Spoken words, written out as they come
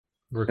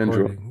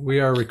Andrew. Recording. We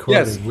are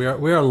Yes, recording.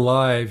 We are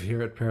live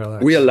here at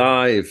we are Parallax.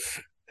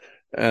 live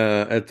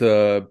at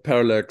the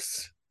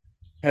Parallax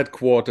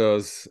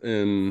headquarters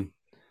in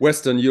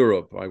Western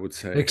Europe, I would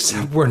say.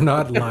 Except we're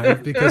not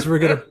live because we're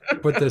gonna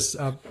put this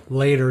up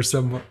later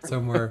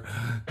somewhere.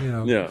 You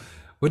know, Yeah,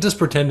 we'll just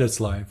pretend it's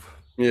live.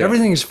 yeah,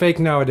 Everything is fake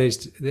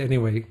nowadays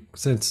anyway,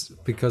 since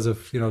because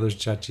of there's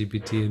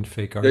ChatGPT and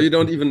fake yeah. You art.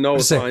 don't And even I know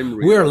if say I'm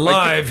we're real.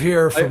 live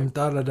here I, from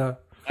da da da.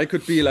 I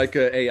could be like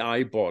a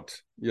AI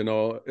bot,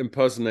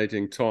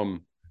 impersonating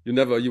Tom.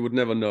 You would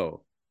never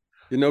know,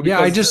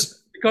 Yeah,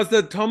 because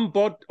the Tom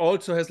bot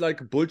also has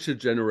like a bullshit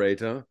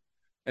generator,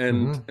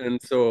 mhm.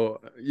 and so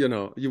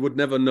you would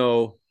never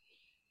know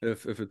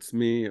if it's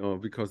me or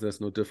because there's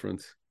no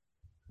difference.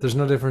 There's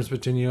no difference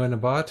between you and a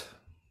bot.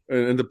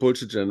 And the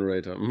bullshit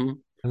generator.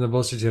 And the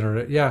bullshit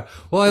generator. Yeah.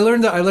 Well, I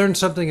learned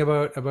something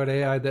about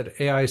AI, that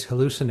AIs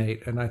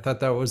hallucinate, and I thought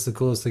that was the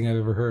coolest thing I've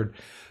ever heard.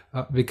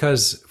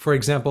 Because, for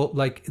example,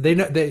 like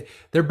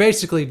they're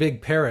basically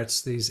big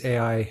parrots. These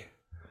AI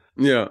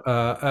Yeah,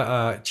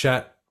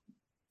 chat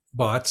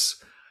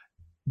bots.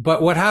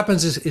 But what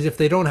happens is if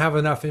they don't have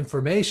enough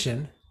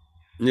information,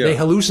 they yeah,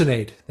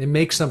 hallucinate. They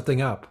make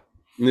something up.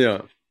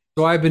 yeah,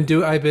 So I've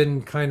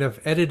been kind of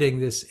editing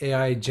this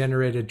AI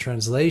generated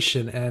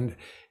translation, and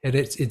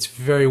it's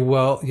very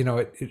well,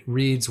 it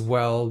reads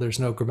well. There's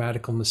no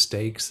grammatical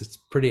mistakes. It's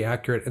pretty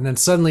accurate. And then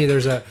suddenly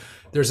there's a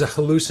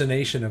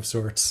hallucination of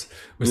sorts.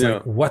 It was like, yeah,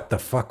 what the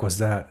fuck was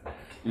that?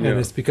 And yeah.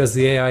 it's because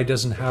the AI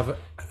doesn't have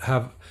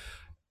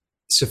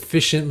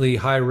sufficiently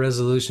high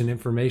resolution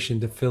information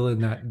to fill in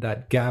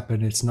that gap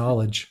in its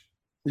knowledge.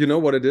 You know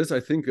what it is? I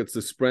think it's a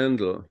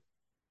sprandle.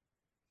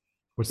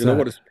 What's You know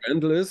what a that?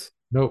 sprandle is?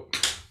 Nope.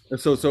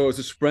 So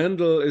the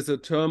sprandle is a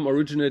term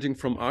originating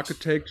from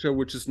architecture,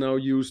 which is now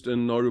used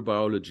in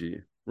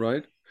neurobiology,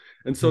 right?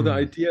 And so the Hmm.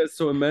 idea is,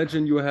 so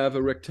imagine you have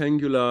a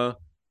rectangular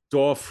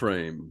door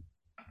frame,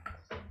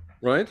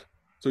 right?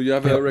 So you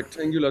have a Yep.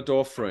 rectangular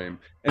door frame,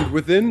 and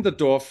within the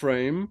door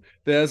frame,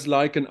 there's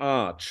like an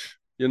arch,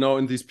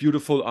 in these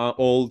beautiful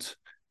old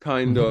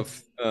kind Hmm.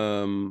 of Like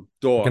an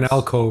doors.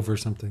 alcove or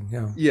something.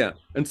 Yeah. Yeah.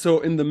 And so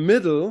in the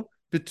middle,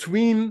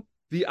 between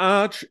the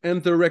arch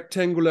and the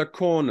rectangular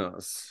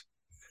corners,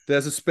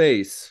 there's a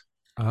space.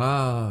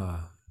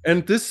 Ah.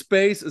 And this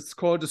space is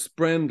called a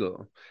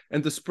sprandle.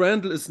 And the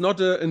sprandle is not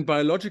in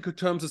biological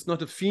terms, it's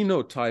not a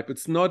phenotype.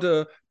 It's not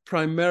a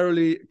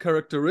primary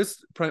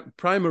characteristic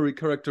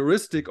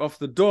of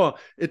the door.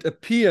 It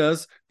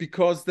appears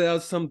because there are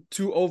some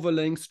two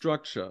overlaying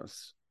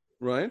structures,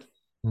 right?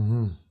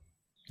 Hmm.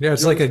 Yeah,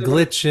 it's You like a understand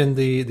what? glitch in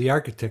the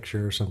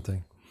architecture or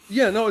something.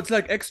 Yeah, no, it's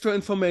like extra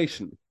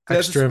information.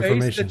 There's a Extra space that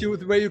information.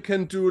 you where you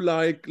can do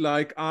like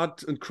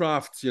art and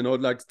crafts,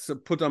 like to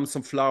put on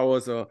some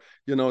flowers, or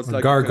it's Or like you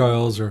can,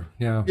 gargoyles or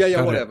yeah, yeah,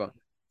 got it. whatever.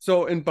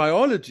 So in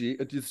biology,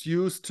 it is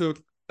used to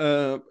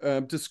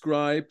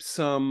describe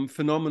some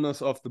phenomena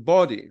of the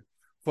body.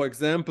 For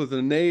example,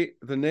 the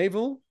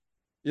navel,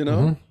 you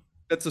know, Hmm.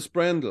 that's a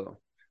sprandle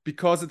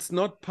because it's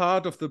not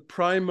part of the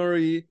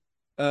primary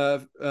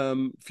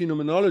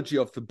phenomenology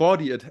of the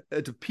body.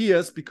 It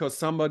appears because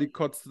somebody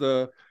cuts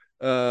the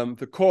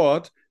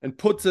cord and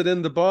puts it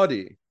in the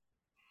body.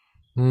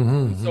 Hmm.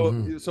 And so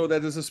Hmm. so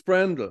that is a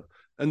sprandle.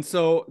 And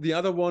so the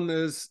other one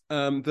is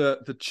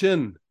the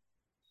chin,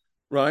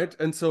 right?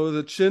 And so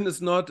the chin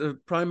is not a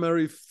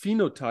primary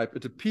phenotype.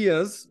 It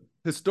appears,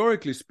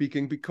 historically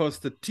speaking, because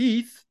the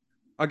teeth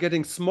are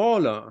getting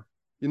smaller,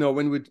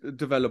 when we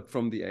develop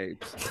from the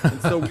apes.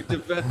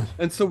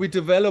 And so we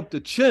developed a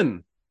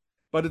chin,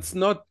 but it's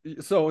not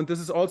so. And this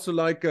is also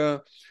like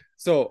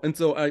so. And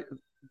so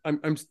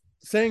I'm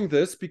saying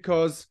this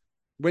because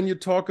when you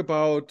talk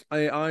about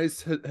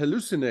AIs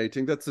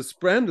hallucinating, that's a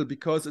sprandle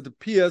because it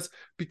appears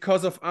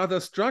because of other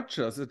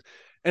structures.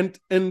 And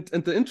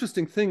the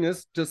interesting thing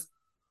is, just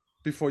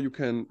before you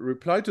can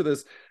reply to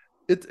this,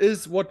 it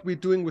is what we're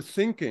doing with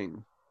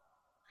thinking,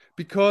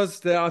 because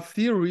there are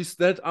theories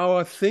that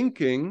our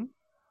thinking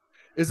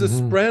is a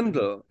Hmm.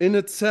 sprandle in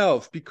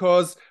itself,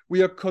 because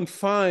we are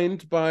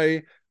confined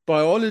by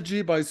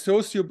biology, by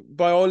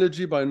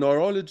sociobiology, by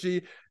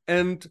neurology,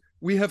 and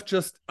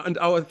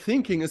our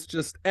thinking is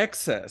just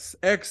excess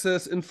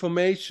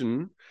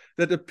information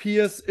that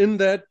appears in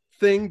that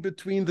thing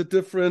between the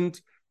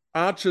different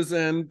arches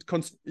and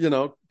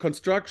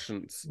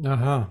constructions.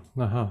 Uh-huh.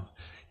 Uh-huh.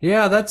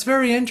 Yeah, that's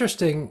very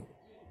interesting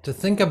to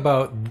think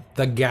about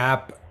the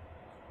gap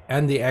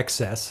and the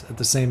excess at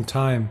the same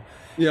time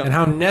Yeah, and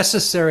how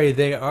necessary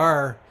they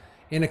are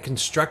in a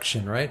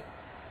construction, right?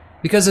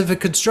 Because if a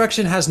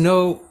construction has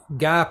no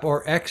gap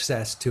or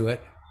excess to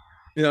it,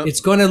 yeah,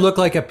 it's going to look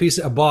like a piece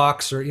of a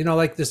box, or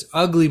like this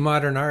ugly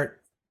modern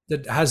art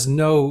that has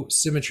no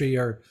symmetry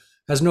or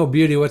has no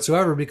beauty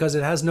whatsoever because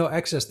it has no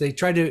excess. They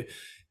try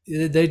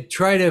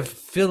to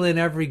fill in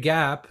every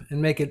gap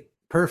and make it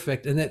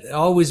perfect, and it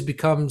always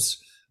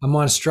becomes a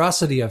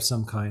monstrosity of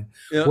some kind.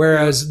 yeah, yeah.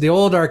 Whereas the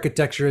old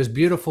architecture is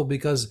beautiful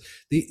because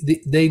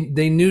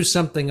they knew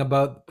something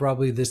about,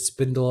 probably this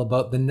spindle,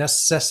 about the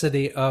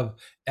necessity of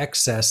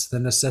excess, the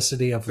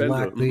necessity of Pendle.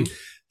 lack,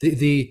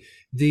 the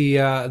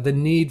the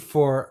need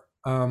for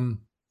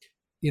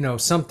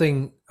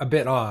something a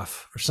bit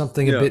off, or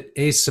something a Yeah, bit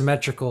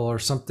asymmetrical, or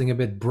something a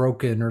bit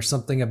broken, or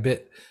something a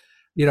bit,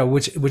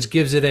 which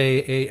gives it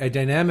a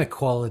dynamic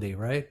quality,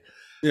 right?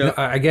 yeah,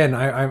 Again,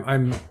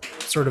 I'm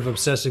sort of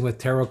obsessing with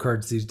tarot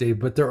cards these days,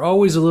 but they're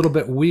always a little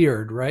bit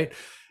weird, right?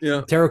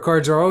 yeah, Tarot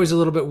cards are always a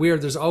little bit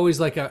weird. There's always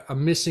like a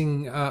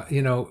missing, uh,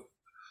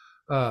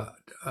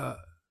 uh,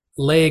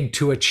 leg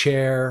to a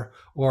chair,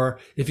 or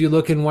if you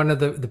look in one of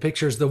the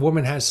pictures, the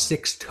woman has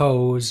six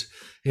toes,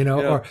 yeah,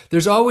 or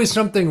there's always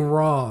something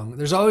wrong,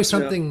 there's always yeah,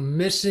 something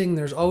missing,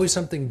 there's always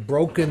something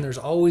broken, there's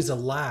always a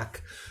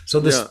lack. So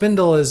the yeah.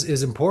 spindle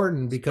is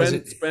important because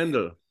it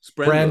Sprandle.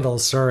 sprandle,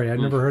 sorry, I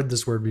Mm. never heard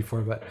this word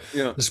before, but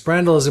Yeah, the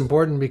sprandle is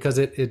important because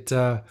it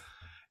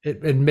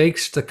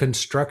makes the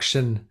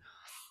construction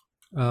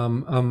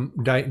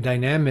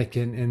dynamic,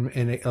 and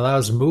it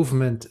allows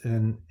movement,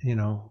 and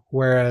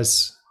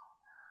whereas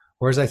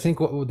I think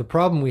what the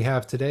problem we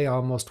have today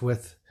almost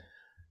with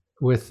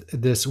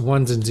this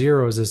ones and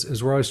zeros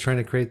is we're always trying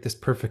to create this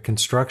perfect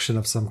construction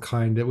of some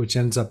kind, which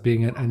ends up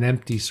being an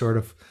empty sort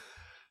of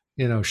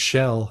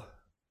shell.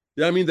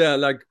 yeah. I mean, there are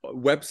like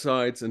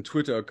websites and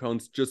Twitter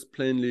accounts just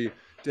plainly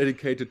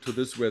dedicated to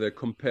this, where they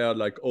compare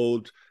like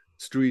old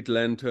street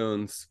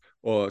lanterns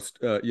or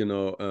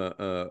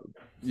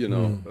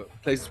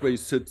places where you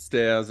sit,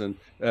 stairs and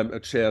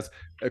chairs,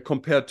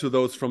 compared to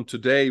those from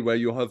today, where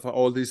you have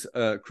all these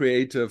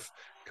creative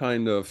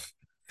kind of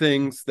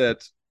things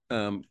that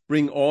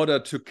bring order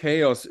to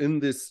chaos in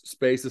these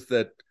spaces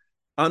that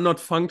are not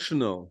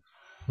functional.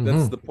 That's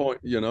Mm-hmm. the point.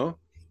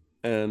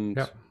 And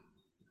Yeah.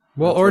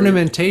 Well, that's very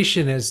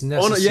interesting. ornamentation is Oh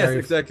no, yes, necessary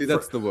exactly. for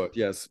That's the word.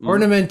 Yes. Mm.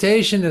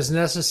 ornamentation is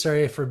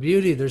necessary for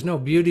beauty. There's no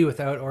beauty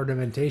without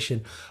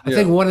ornamentation. I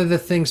think Yeah. one of the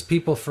things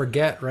people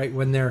forget, right,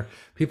 when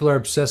people are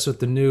obsessed with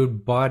the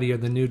nude body, or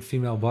the nude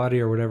female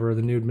body, or whatever, or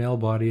the nude male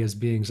body as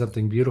being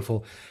something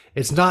beautiful.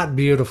 It's not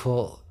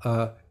beautiful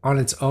on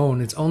its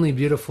own. It's only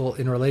beautiful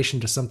in relation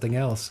to something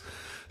else.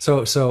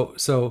 So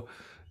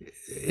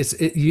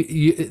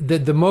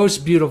the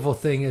most beautiful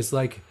thing is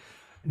like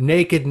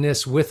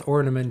nakedness with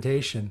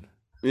ornamentation,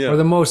 or Yeah.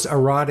 the most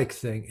erotic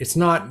thing. It's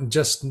not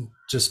just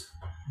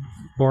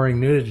boring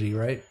nudity,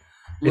 right?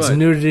 It's Right.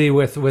 nudity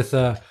with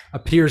a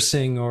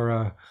piercing, or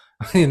a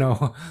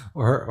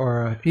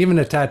or even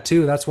a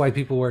tattoo. That's why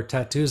people wear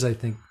tattoos. I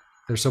think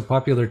they're so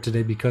popular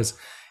today,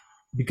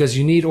 because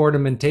you need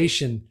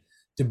ornamentation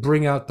to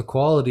bring out the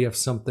quality of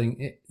something.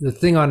 The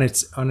thing on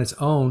its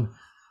own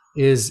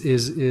is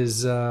is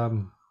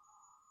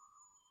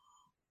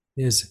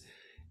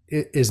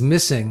is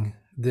missing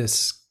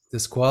this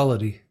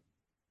quality.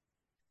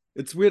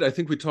 It's weird. I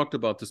think we talked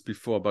about this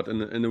before, but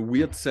in a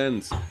weird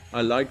sense,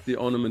 I like the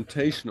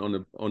ornamentation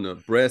on a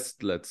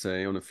breast, let's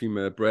say, on a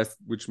female breast,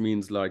 which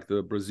means like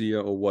the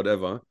brassiere or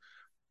whatever.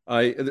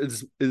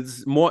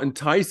 It's more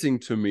enticing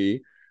to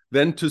me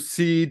than to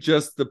see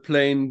just the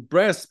plain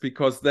breast,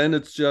 because then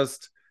it's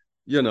just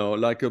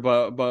like a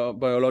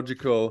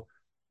biological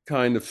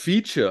kind of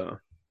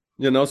feature.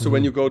 So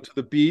when Mm-hmm. you go to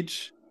the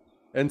beach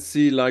and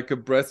see like a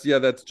breast, yeah,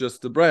 that's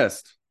just the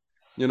breast.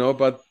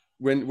 But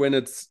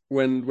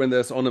when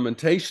there's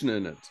ornamentation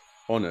in it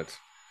on it,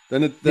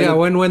 then Yeah, it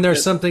when there's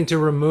then, something to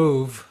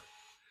remove,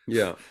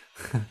 yeah,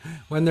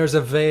 when there's a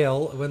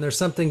veil, when there's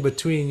something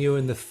between you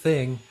and the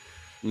thing,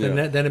 then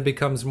yeah, then it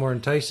becomes more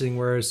enticing.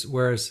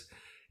 Whereas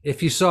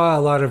if you saw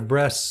a lot of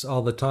breasts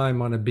all the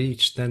time on a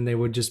beach, then they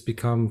would just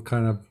become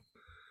kind of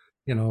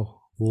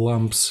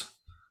lumps.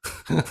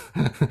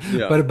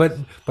 yeah. but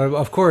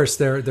of course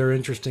they're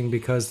interesting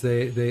because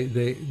they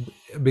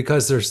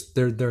because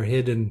they're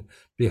hidden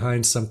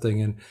behind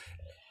something, and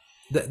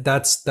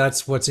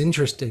that's what's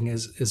interesting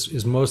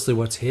is mostly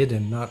what's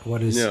hidden, not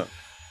Yeah.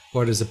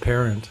 what is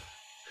apparent.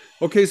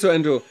 Okay, so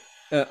Andrew,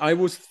 I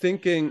was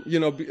thinking,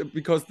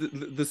 because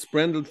the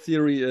Sprendel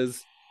theory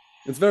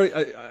it's very,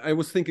 I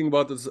was thinking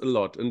about this a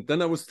lot. And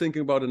then I was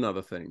thinking about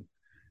another thing.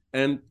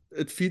 And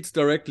it feeds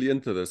directly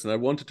into this. And I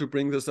wanted to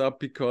bring this up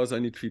because I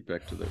need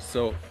feedback to this.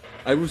 So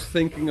I was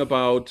thinking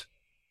about,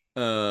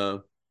 uh,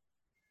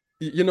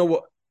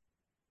 what,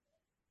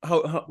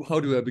 how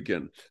do I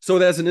begin? So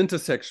there's an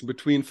intersection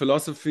between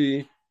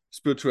philosophy,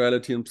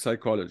 spirituality, and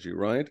psychology,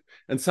 right?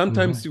 And Mm-hmm.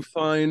 sometimes you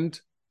find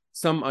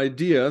some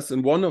ideas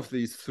in one of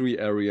these three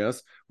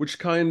areas which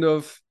kind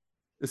of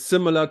is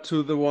similar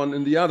to the one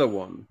in the other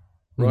one,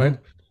 right?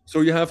 Mm-hmm. So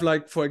you have,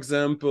 like, for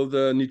example,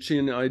 the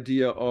Nietzschean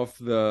idea of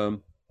the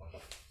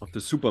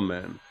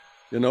Superman,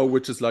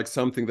 which is like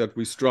something that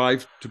we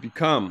strive to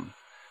become.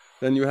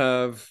 Then you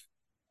have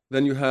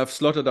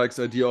Sloterdijk's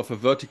idea of a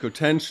vertical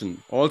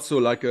tension, also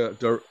like a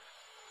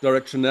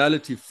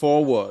directionality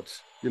forward,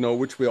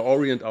 which we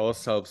orient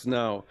ourselves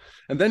now.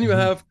 And then you Mm-hmm.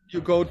 have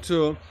you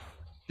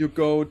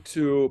go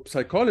to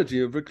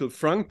psychology. Viktor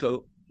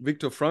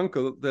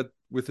Frankl, that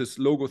with his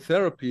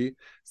logotherapy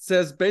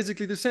says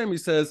basically the same. He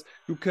says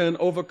you can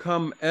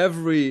overcome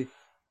every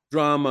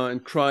drama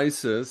and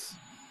crisis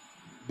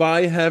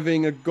by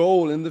having a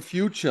goal in the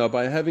future,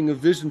 by having a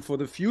vision for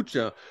the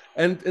future.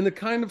 And in a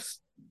kind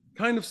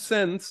of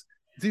sense,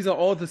 these are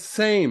all the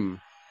same.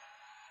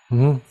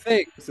 Hmm.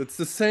 things. It's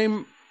the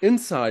same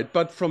insight,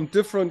 but from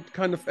different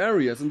kind of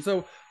areas. And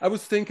so I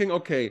was thinking,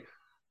 okay,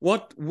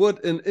 what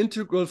would an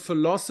integral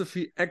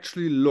philosophy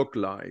actually look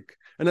like?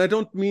 And I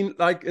don't mean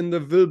like in the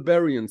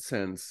Wilberian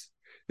sense.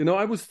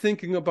 I was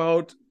thinking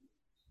about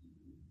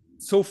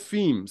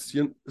Sophemes.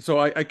 So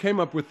I came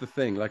up with the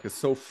thing like a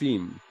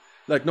Sopheme,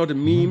 like not a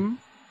Hmm. meme,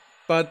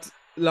 but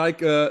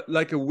like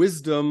a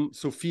wisdom,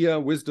 Sophia,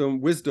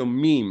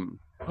 wisdom meme.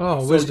 Oh,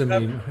 So you wisdom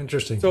have meme.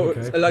 Interesting. so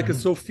it's Okay. like a Hmm.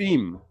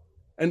 Sopheme,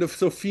 and a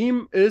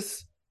Sopheme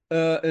is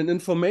an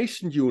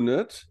information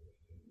unit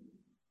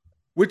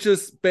which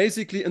is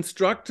basically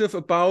instructive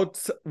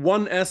about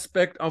one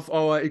aspect of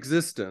our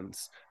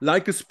existence,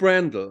 like a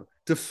sprandle,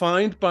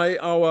 defined by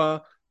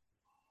our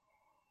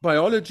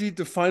biology,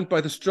 defined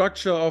by the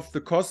structure of the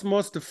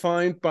cosmos,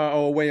 defined by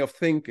our way of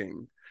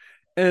thinking.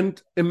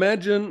 And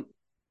imagine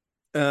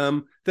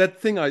that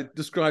thing I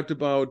described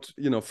about,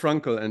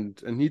 Frankl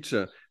and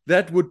Nietzsche.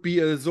 That would be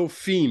a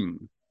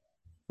Sopheme,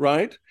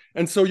 right?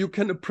 And so you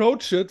can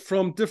approach it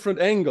from different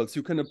angles.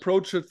 You can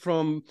approach it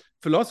from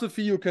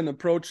philosophy, you can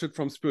approach it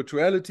from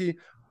spirituality,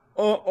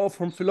 or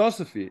from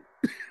philosophy.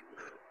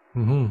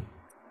 Hmm.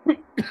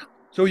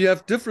 So you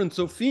have different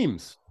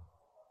Sophemes,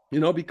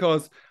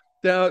 because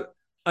there are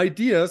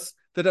ideas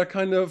that are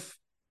kind of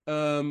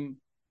um,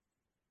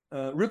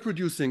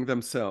 reproducing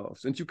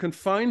themselves, and you can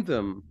find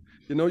them.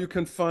 You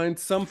can find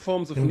some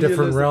forms of In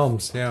different nihilism,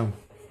 realms. Yeah.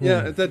 Hmm.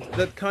 yeah,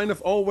 that kind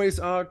of always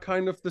are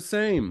kind of the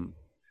same,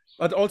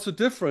 but also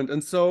different.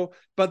 And so,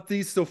 but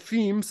these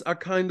Sophemes are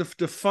kind of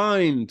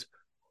defined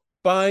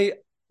by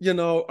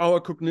our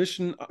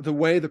cognition, the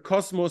way the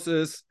cosmos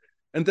is,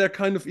 and they're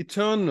kind of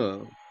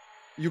eternal.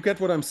 You get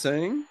what I'm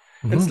saying?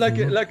 And Hmm. it's like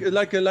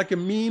Hmm. like a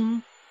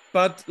meme,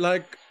 but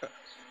like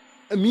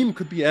a meme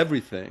could be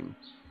everything.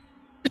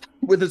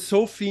 With a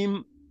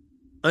Sopheme,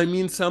 I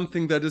mean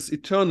something that is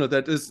eternal,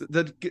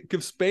 that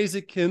gives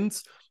basic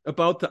hints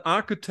about the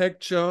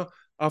architecture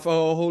of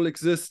our whole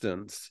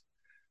existence.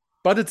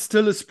 But it's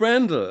still a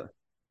sprandle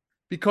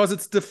because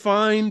it's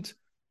defined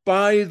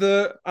by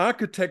the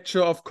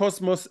architecture of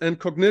cosmos and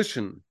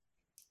cognition.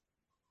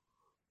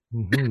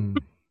 Hmm.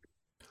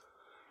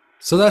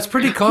 So that's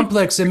pretty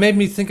complex. It made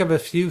me think of a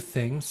few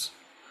things.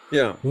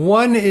 Yeah.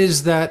 One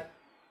is that,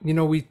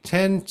 we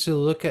tend to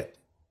look at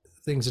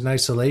things in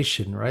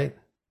isolation, right?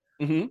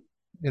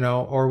 Mm-hmm.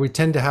 Or we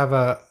tend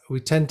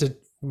to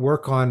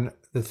work on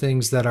the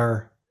things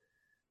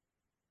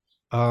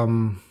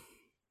um,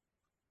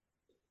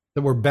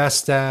 that we're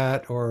best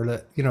at, or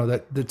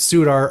that, that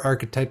suit our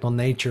archetypal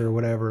nature or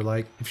whatever.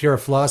 Like if you're a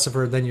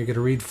philosopher, then you're going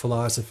to read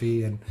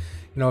philosophy. And,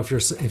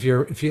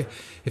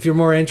 if you're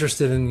more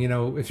interested in,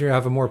 if you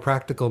have a more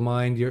practical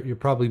mind, you're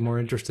probably more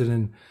interested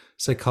in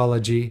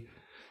psychology.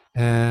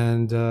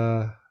 And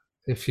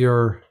if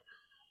you're,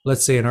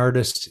 let's say, an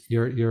artist,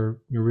 you're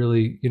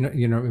really,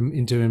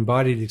 into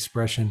embodied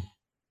expression.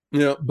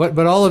 Yeah.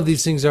 But all of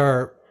these things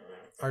are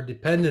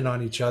dependent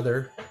on each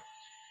other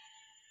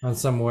on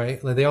some way.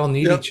 Like they all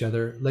need Yeah. each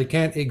other. They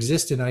can't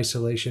exist in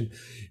isolation.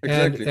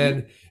 And Exactly.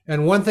 and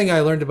and one thing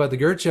I learned about the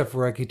Gurdjieff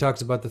work, he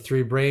talks about the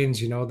three brains.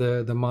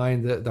 The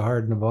mind, the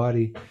heart, and the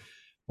body,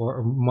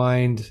 or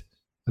mind,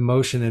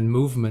 emotion, and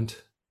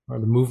movement, or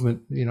the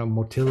movement,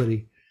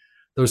 motility.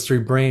 Those three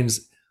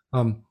brains.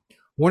 Um,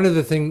 one of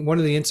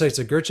the insights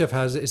that Gurdjieff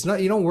has, it's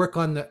not, you don't work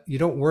on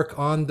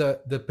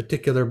the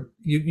particular,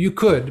 you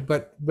could,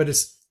 but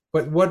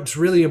what's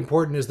really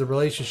important is the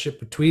relationship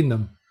between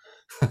them.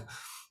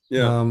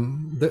 Yeah.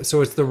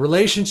 So it's the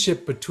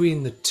relationship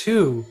between the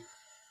two,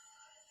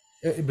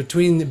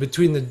 between the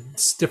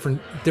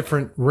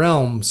different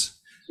realms,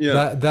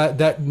 Yeah.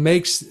 that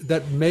makes the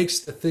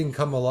thing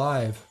come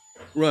alive.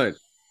 Right.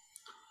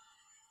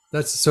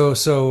 That's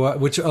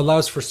which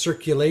allows for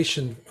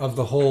circulation of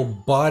the whole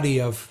body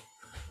of,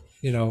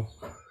 you know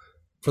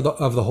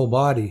of the whole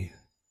body.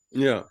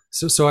 Yeah.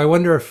 So I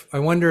wonder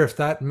if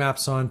that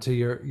maps onto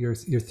your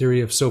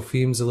theory of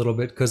Sophemes a little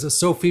bit, because a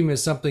Sopheme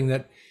is something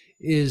that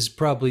is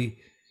probably,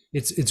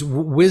 it's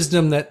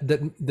wisdom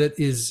that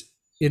is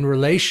in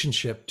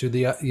relationship to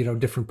the,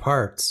 different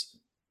parts,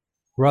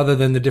 rather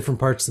than the different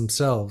parts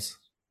themselves.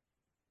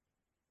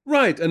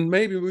 Right. And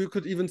maybe we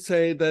could even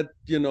say that,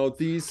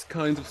 these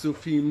kinds of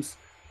Sophemes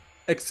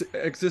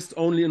exist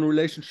only in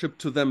relationship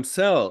to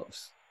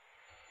themselves.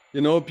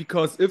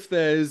 Because if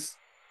there is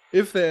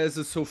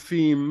a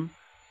Sopheme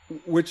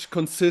which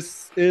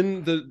consists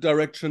in the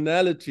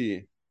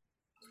directionality,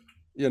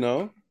 you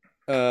know,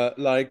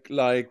 like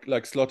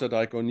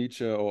Sloterdijk or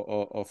Nietzsche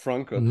or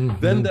Frankl,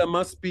 then Mm-hmm. there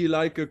must be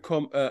like a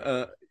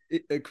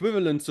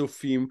equivalent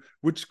Sopheme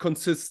which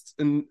consists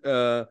in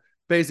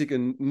basic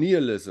in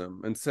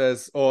nihilism and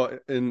says,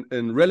 or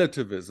in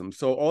relativism.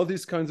 So all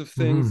these kinds of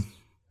Mm-hmm. things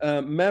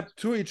map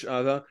to each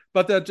other,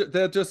 but they're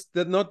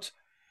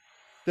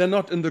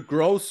not in the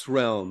gross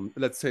realm,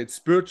 let's say it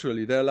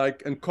spiritually. They're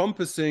like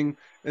encompassing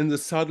in the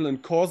subtle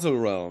and causal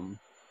realm,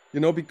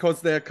 because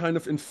they're kind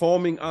of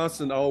informing us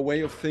and our way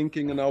of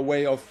thinking and our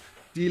way of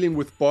dealing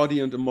with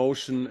body and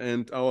emotion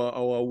and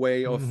our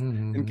way of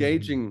Mm-hmm.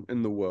 engaging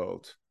in the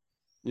world,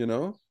 you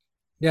know?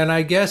 Yeah, and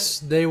I guess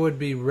they would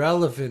be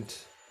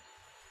relevant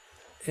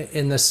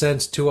in the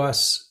sense to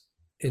us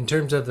in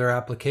terms of their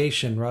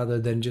application rather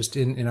than just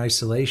in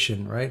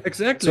isolation, right?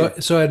 Exactly.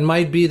 So it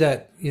might be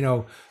that,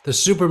 the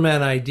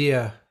Superman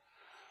idea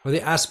or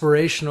the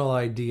aspirational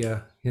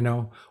idea,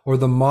 or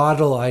the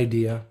model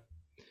idea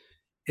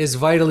is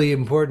vitally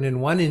important in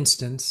one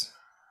instance.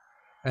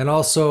 And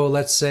also,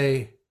 let's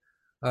say,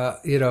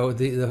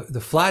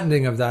 the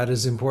flattening of that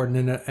is important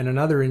in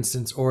another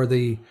instance, or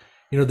the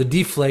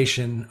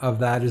deflation of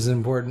that is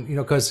important,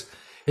 because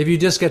if you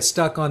just get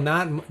stuck on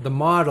that, the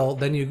model,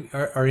 then you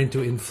are into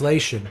Mm,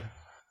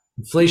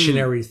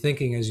 inflationary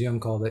thinking, as Jung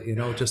called it,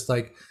 just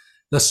like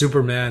the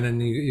Superman,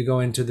 and you go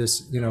into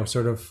this,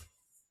 sort of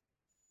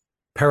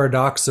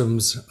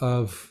paradoxums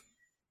of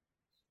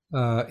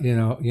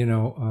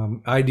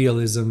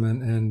idealism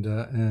and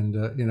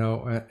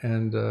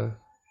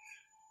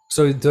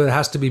so it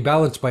has to be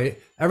balanced by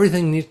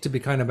everything needs to be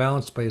kind of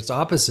balanced by its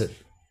opposite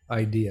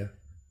idea,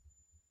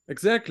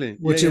 exactly. Yeah,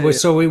 which it yeah, was. yeah.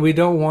 So we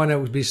don't want to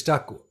be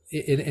stuck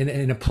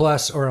in a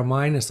plus or a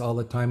minus all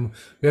the time.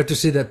 We have to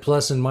see that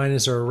plus and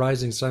minus are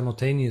arising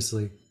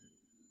simultaneously.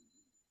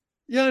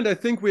 Yeah, and I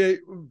think we're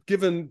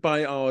given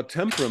by our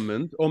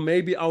temperament, or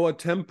maybe our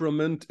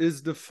temperament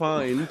is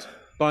defined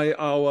by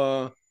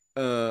our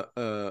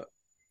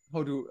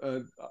how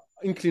to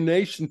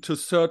inclination to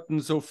certain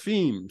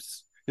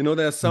Sophemes.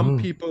 There are some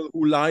Mm-hmm. people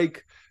who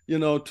like,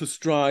 to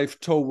strive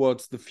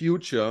towards the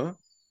future,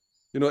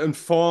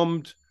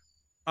 informed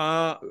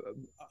are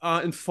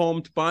are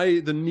informed by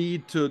the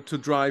need to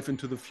drive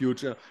into the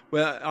future,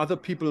 where other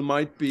people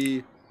might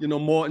be,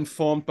 more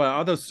informed by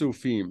other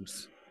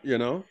Sophemes.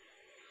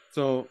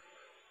 So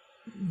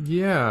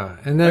Yeah,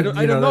 and I then don't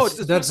I don't know. It's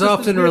that's just this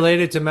often weird.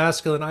 related to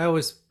masculine. I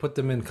always put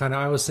them in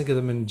I always think of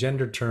them in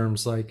gender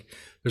terms. Like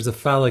there's a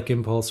phallic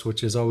impulse,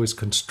 which is always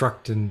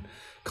construct and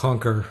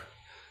conquer,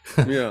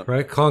 Yeah.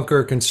 right?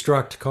 Conquer,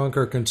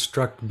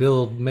 construct,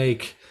 build,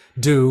 make,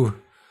 do.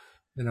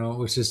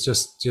 Which is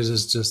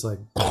just like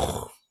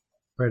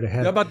right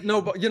Yeah, ahead. but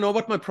no, but you know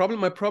what my problem?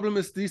 My problem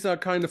is these are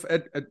kind of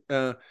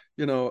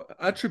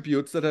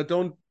attributes that I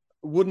don't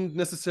wouldn't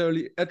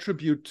necessarily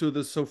attribute to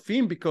the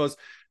Sopheme, because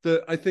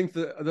I think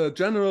the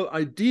general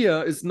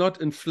idea is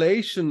not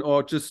inflation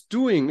or just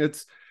doing.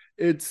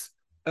 It's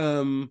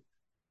um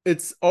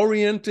it's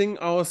orienting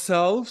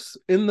ourselves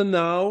in the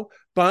now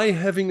by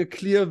having a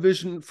clear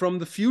vision from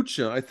the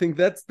future. I think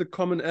that's the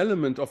common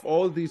element of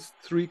all these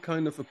three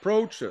kind of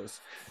approaches.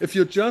 If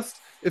you're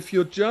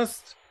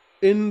just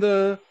in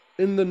the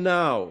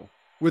now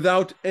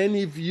without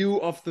any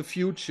view of the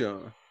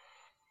future,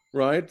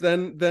 right?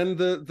 Then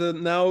the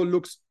now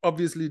looks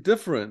obviously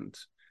different.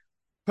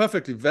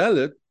 Perfectly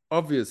valid,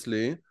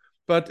 obviously,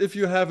 but if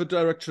you have a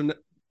direction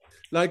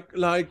like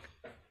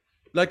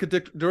a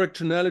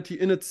directionality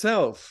in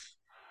itself,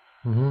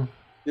 Mm-hmm.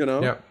 you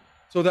know Yeah,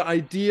 so the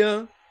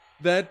idea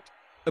that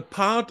a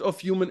part of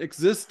human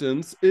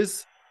existence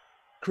is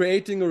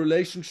creating a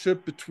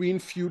relationship between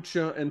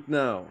future and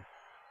now.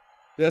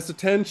 There's a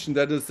tension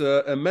that is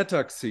a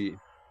metaxy,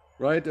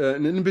 right?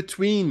 An in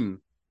between,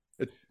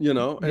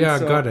 and yeah,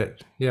 so got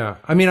it. Yeah,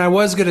 I mean, I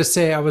was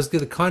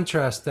gonna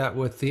contrast that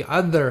with the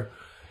other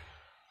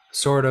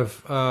sort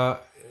of.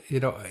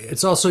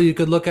 It's also, you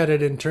could look at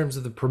it in terms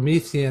of the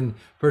Promethean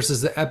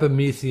versus the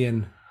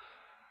Epimethean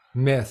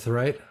myth,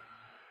 right?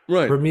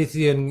 right.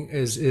 Promethean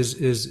is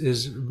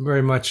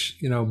very much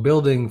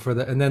building for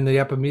the, and then the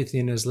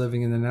Epimethean is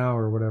living in the now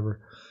or whatever.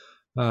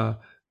 Uh,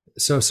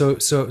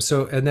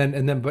 and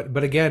then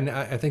but again,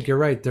 I think you're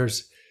right.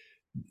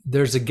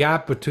 There's a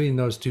gap between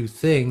those two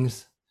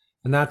things,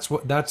 and what's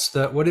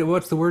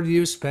the word you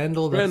use?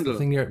 Spandle. That's the Randall.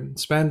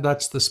 thing.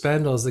 That's the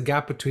spandle, is the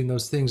gap between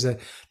those things that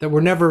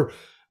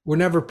we're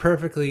never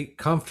perfectly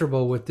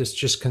comfortable with this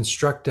just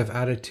constructive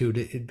attitude.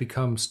 It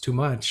becomes too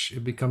much.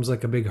 It becomes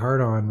like a big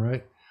hard on,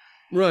 right?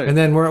 Right. And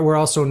then we're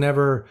also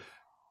never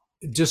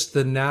just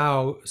the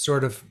now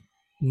sort of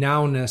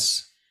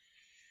nowness.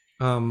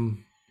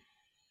 Um,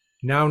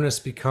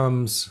 Nowness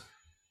becomes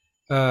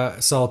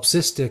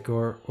solipsistic,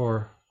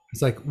 or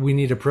it's like we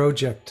need a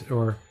project,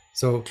 or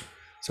so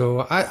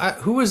I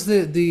who was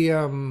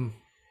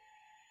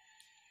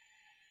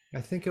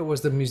I think it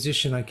was the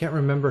musician, I can't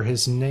remember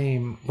his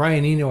name.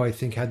 Brian Eno, I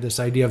think, had this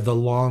idea of the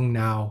long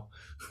now,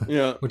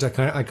 Yeah. which I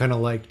kind of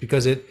liked,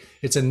 because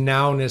it's a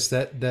nowness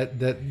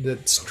that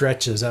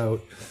stretches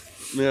out.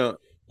 Yeah.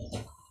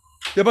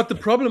 Yeah, but the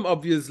problem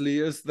obviously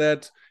is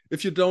that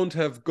if you don't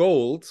have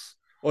goals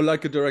or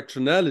like a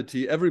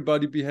directionality,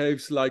 everybody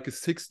behaves like a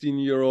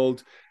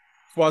 16-year-old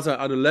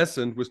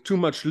quasi-adolescent with too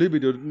much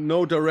libido,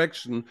 no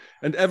direction,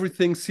 and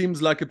everything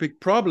seems like a big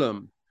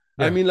problem.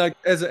 I Yeah. mean, like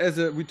as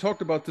a we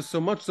talked about this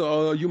so much,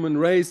 so our human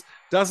race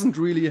doesn't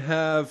really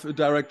have a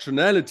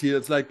directionality.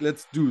 It's like,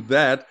 let's do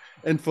that,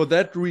 and for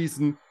that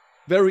reason,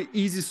 very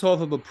easy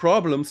solvable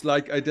problems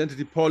like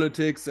identity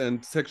politics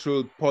and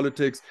sexual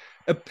politics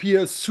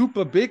appear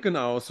super big in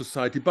our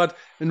society, but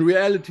in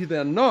reality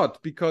they're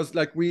not, because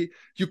like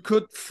you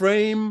could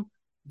frame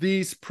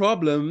these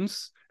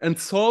problems and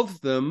solve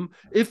them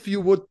if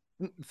you would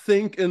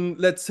think in,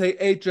 let's say,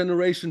 8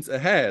 generations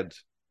ahead,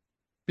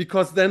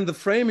 because then the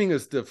framing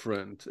is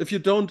different. If you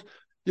don't,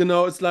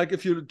 it's like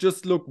if you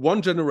just look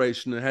 1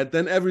 generation ahead,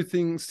 then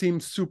everything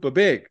seems super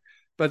big.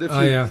 But if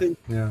Oh you yeah, think,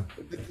 yeah,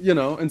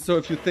 and so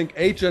if you think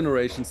 8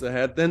 generations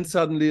ahead, then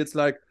suddenly it's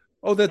like,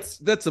 oh,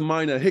 that's a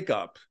minor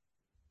hiccup,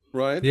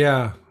 right?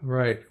 yeah.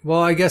 Right.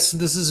 Well, I guess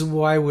this is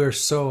why we're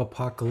so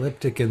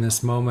apocalyptic in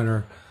this moment,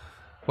 or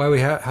why we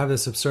have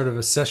this sort of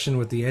obsession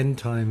with the end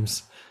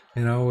times.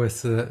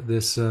 With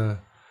this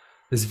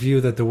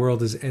view that the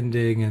world is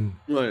ending, and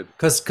Right.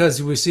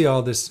 because we see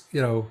all this,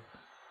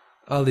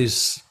 all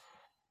these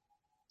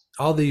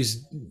all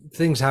these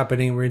things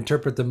happening, we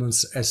interpret them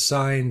as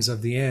signs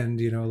of the end,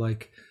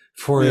 like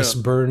forests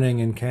Yeah. burning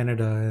in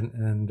Canada,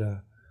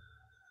 and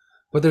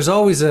but there's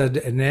always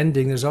an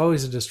ending. There's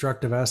always a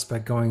destructive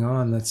aspect going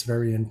on that's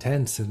very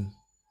intense, and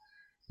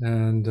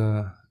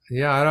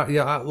yeah, I don't,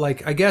 yeah,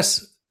 like I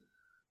guess.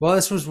 Well,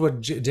 this was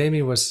what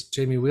Jamie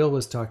Wheel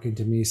was talking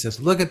to me. He says,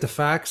 "Look at the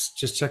facts.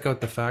 Just check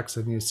out the facts,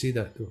 and you see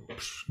that,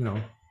 you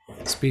know,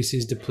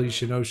 species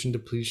depletion, ocean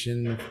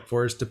depletion,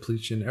 forest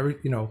depletion.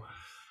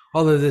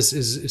 All of this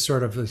is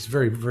sort of is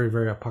very, very,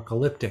 very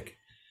apocalyptic.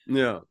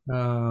 Yeah.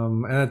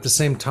 And at the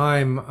same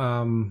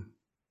time,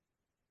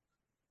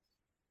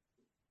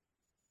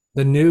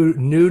 the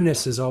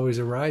newness is always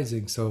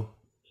arising. So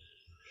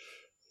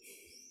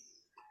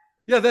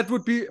Yeah, that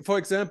would be, for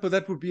example,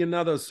 that would be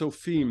another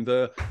Sopheme,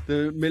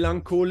 the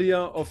melancholia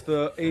of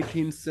the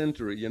 18th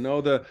century.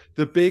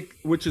 The big,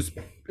 which is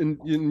in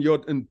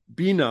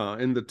Bina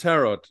in the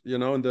tarot.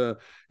 In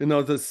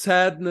the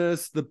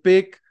sadness, the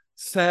big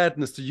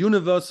sadness, the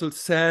universal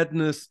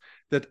sadness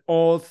that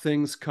all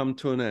things come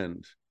to an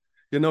end.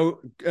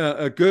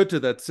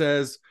 Goethe that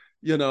says,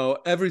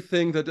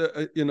 everything that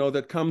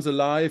that comes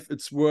alive,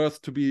 it's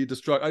worth to be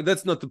destroyed.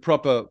 That's not the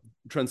proper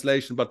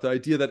translation, but the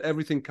idea that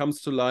everything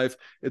comes to life,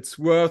 it's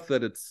worth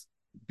that it's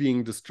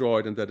being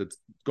destroyed and that it's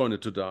going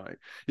to die.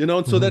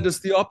 And so that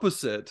is the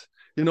opposite.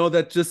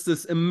 That just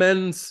this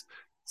immense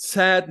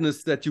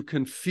sadness that you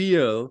can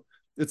feel.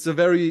 It's a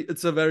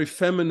very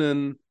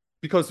feminine,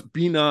 because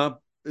Bina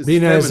is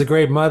Bina is feminine. the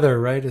great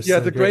mother, right? It's Yeah,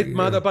 the the great. great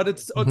mother, but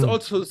it's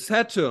also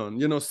Saturn.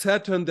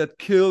 Saturn that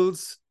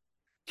kills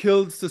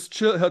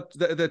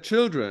their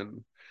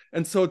children.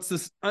 And so it's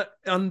this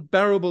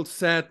unbearable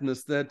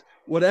sadness that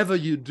whatever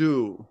you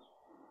do,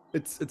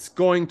 it's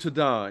going to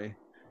die,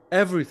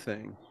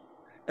 everything.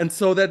 And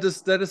so that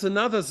is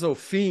another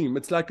theme.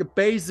 It's like a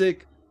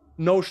basic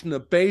notion, a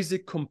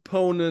basic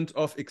component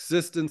of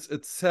existence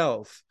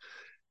itself.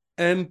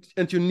 And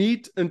you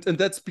need, and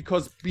that's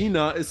because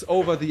Bina is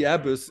over the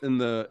abyss in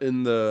the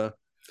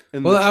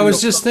Well, I tree was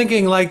of just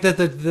thinking like that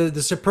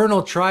the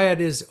supernal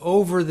triad is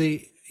over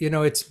the,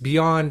 it's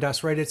beyond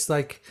us, right? It's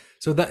like,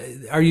 so that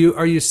are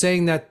you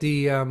saying that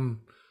the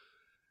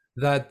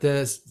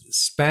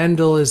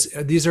spandle is,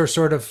 these are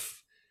sort of,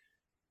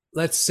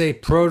 let's say,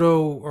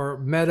 proto or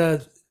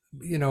meta,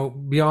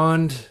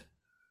 beyond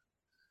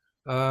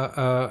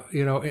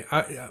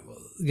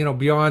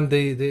beyond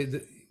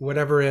the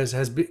whatever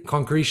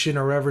concretion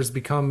or whatever has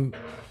become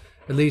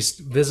at least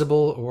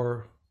visible,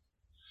 or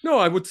No,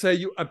 I would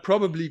say I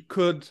probably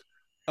could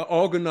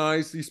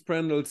organize these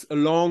pendles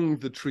along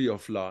the tree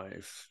of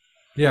life,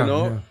 you yeah,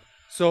 know? yeah.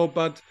 So,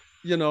 but,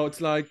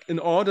 it's like in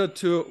order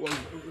to, well,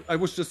 I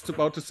was just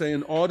about to say,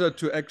 in order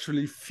to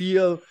actually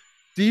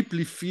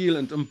deeply feel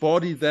and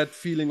embody that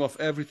feeling of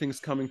everything's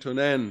coming to an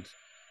end,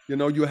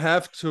 you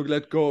have to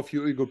let go of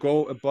your ego,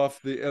 go above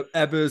the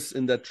abyss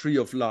in that tree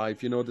of life,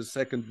 the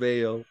second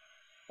veil,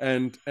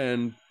 and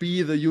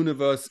be the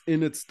universe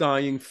in its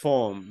dying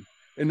form,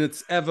 in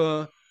its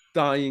ever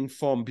dying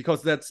form,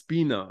 because that's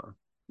Bina,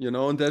 and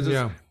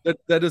Yeah.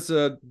 that is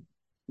a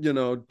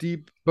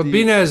deep But deep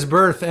Bina is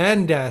birth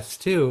and death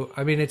too.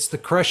 I mean, it's the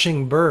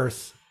crushing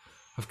birth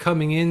of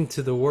coming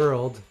into the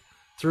world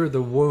through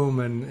the womb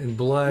and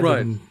blood,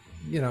 right. and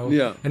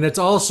Yeah. and it's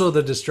also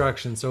the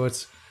destruction. So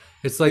it's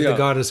like the Yeah.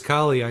 goddess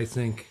Kali, I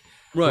think.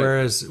 Right.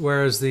 Whereas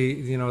the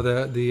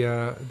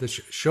the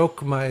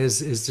Shokma is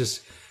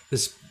just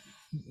this,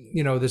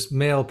 this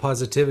male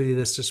positivity,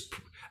 this just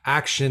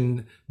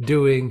action,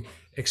 doing,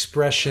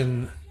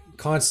 expression,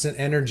 constant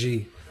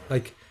energy,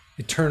 like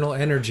eternal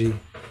energy,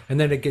 and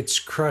then it gets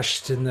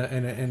crushed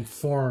and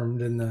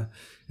formed in the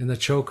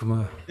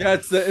chokma. Yeah,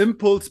 it's the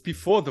impulse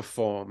before the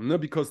form, no?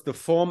 Because the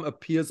form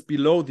appears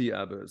below the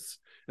abyss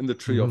in the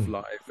tree of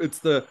Mm-hmm. life.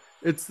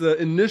 It's the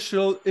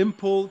initial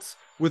impulse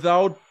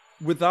without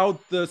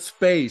the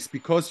space,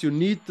 because you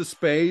need the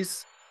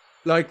space,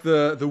 like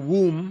the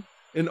womb,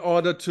 in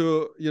order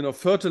to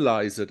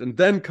fertilize it, and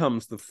then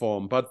comes the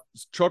form. But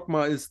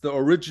chokma is the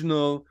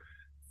original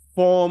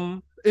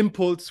form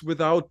impulse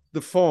without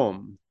the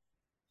form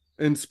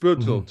in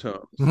spiritual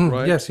terms, Mm-hmm.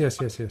 right? Yes, yes,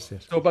 yes, yes,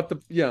 yes. So,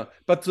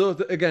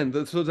 again,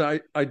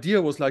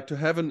 idea was like to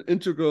have an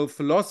integral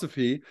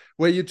philosophy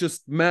where you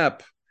just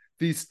map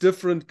these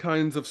different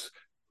kinds of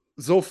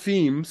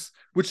Sophemes,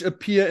 which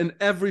appear in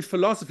every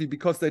philosophy,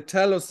 because they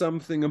tell us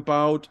something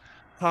about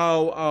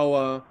how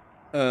our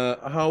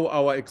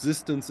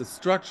existence is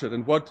structured,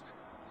 and what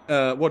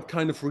what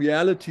kind of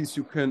realities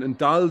you can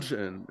indulge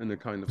in a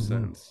kind of Hmm.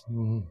 sense.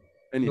 Hmm. Well,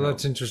 Anyhow,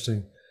 that's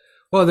interesting.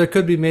 Well, there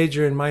could be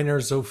major and minor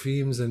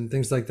Sophemes and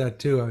things like that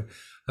too.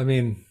 I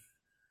mean,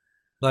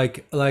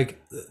 like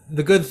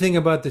the good thing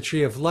about the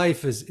tree of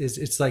life is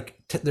it's like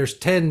there's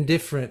 10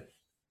 different,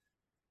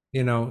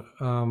 you know,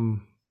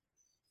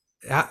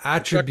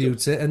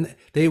 attributes, perspectives. and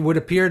they would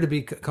appear to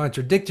be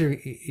contradicting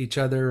each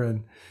other,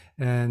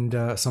 and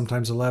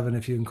sometimes 11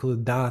 if you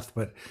include Dath,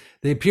 but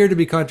they appear to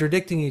be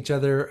contradicting each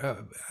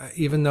other,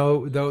 even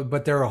though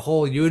but they're a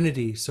whole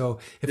unity. So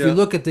if we Yeah,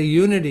 look at the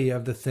unity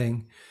of the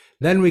thing,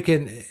 then we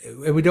can,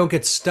 and we don't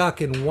get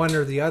stuck in one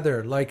or the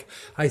other. Like,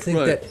 I think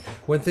right. that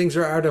when things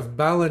are out of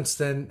balance,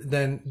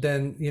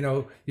 then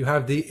you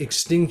have the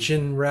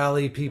extinction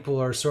rally. People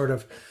are sort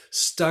of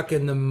stuck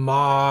in the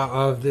maw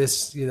of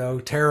this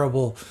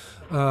terrible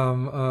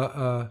um uh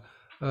uh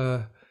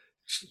uh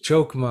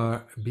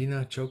chokma,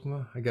 bina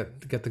chokma, I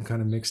get them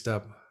kind of mixed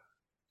up.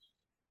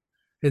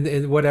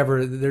 In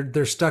whatever,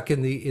 they're stuck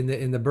in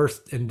the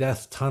birth and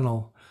death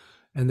tunnel,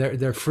 and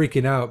they're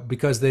freaking out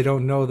because they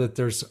don't know that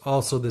there's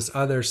also this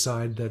other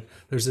side, that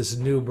there's this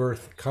new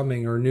birth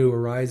coming, or new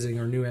arising,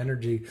 or new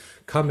energy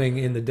coming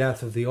in the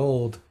death of the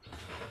old.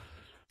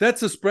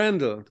 That's a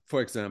Sprandl,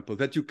 for example,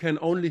 that you can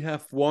only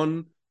have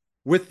one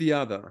with the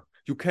other.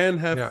 You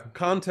Yeah.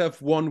 can't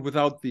have one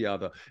without the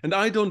other. And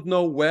I don't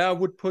know where I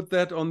would put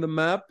that on the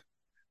map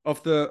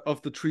of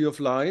the tree of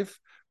life,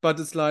 but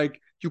it's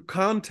like you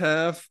can't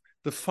have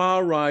the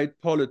far right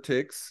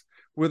politics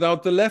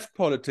without the left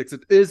politics.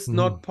 It is Hmm.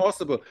 not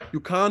possible. You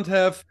can't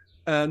have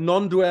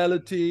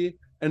non-duality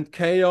and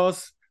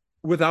chaos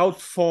without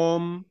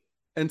form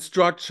and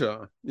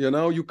structure.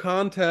 You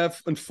can't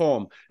have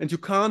inform, and you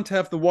can't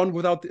have the one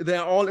without.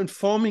 They're all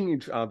informing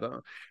each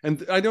other. And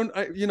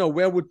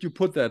where would you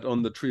put that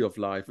on the tree of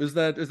life? Is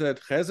that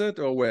chesed,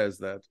 or where is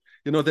that?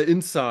 The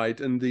insight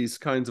in these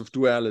kinds of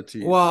Well,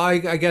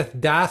 dualities. I guess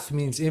dath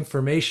means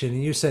information,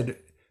 and you said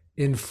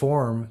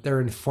inform.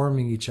 They're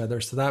informing each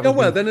other, so that Yeah, would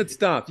well, be, then it's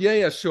that. Yeah,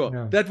 yeah, sure.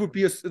 yeah. That would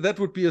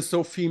be a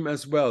sopheme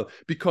as well,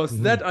 because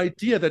that Hmm.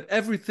 idea that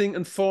everything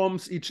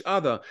informs each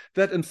other,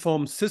 that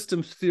informs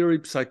systems theory,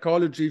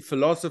 psychology,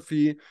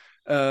 philosophy,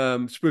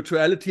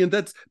 spirituality,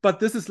 but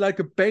this is like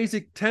a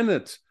basic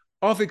tenet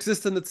of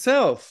existence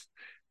itself,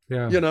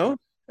 Yeah. you know.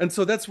 And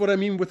so that's what I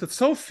mean with the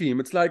sopheme.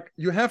 It's like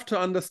you have to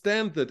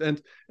understand it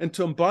and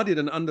to embody it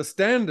and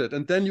understand it,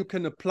 and then you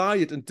can apply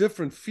it in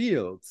different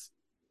fields.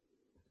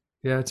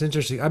 Yeah, it's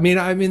interesting. I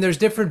mean, there's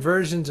different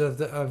versions of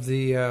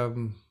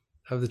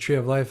the tree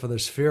of life, of the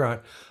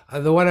Sphirot.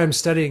 The one I'm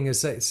studying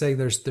is saying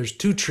there's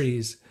two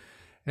trees,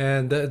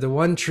 and the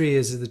one tree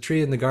is the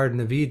tree in the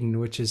Garden of Eden,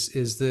 which is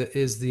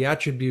the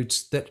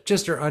attributes that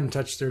just are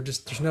untouched.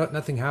 There's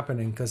nothing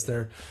happening because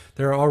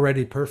they're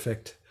already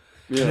perfect.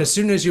 And Yeah, as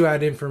soon as you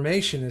add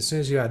information, as soon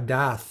as you add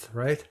dath,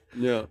 right?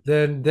 yeah,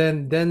 Then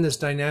this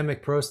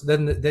dynamic process,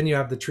 then you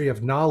have the tree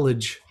of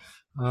knowledge,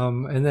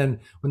 and then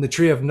when the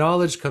tree of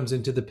knowledge comes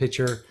into the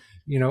picture,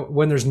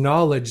 when there's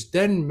knowledge,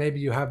 then maybe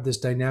you have this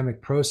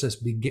dynamic process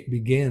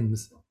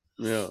begins.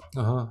 yeah,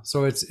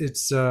 So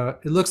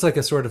it looks like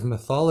a sort of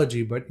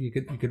mythology, but you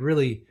could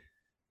really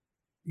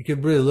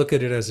look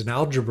at it as an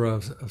algebra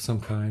of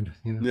some kind.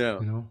 yeah.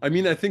 I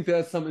mean, I think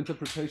there's some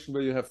interpretation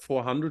where you have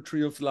 400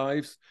 tree of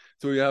lives.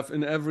 So you have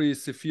in every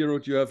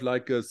sephirot, you have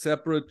like a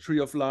separate tree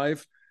of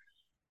life,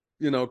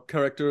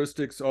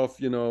 characteristics of,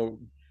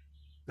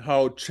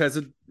 how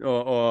Chesed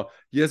or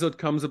Yesod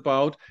comes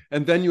about.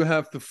 And then you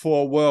have the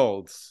four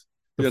worlds,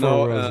 The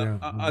four worlds, yeah.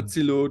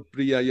 Atzilut,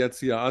 Bria,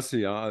 Yetzia,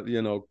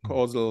 Asiya,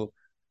 causal,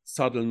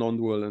 subtle,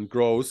 non-dual, and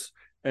gross.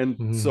 And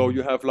so Mm-hmm.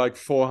 you have like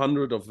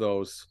 400 of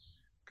those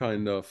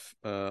kind of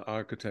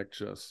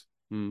architectures.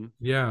 Mm.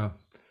 Yeah.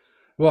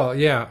 Well,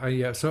 yeah,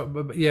 yeah. So,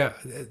 but yeah,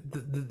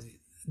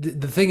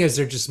 the thing is,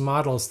 they're just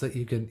models that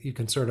you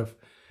can sort of,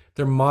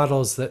 they're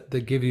models that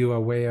give you a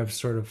way of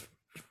sort of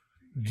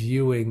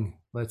viewing,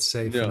 let's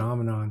say, Yeah,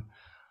 phenomenon,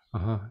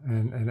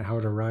 and how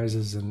it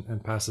arises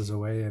and passes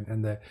away,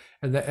 and the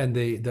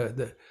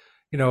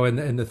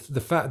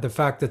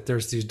fact that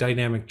there's these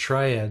dynamic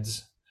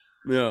triads.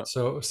 yeah,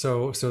 So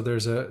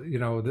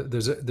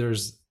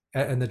there's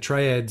and the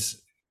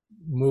triads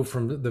move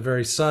from the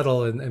very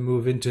subtle, and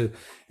move into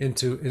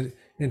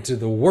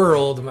the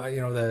world,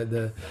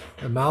 the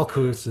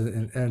Malkuth,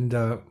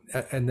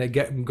 and they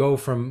go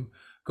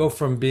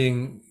from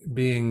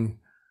being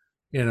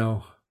you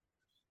know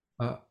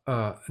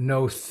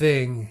no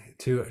thing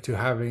to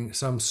having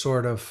some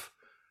sort of,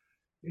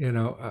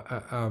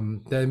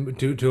 then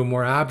to a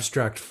more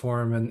abstract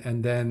form,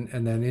 and then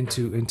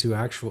into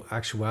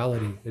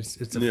actuality.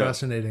 It's a yeah,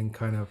 fascinating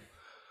kind of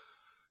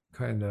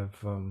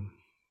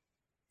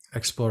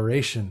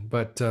exploration.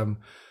 But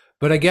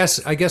I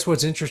guess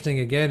what's interesting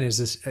again is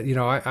this.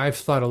 I've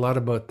thought a lot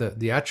about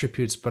the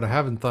attributes, but I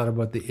haven't thought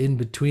about the in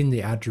between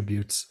the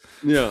attributes,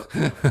 yeah,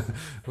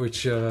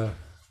 which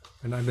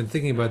and I've been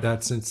thinking about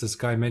that since this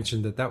guy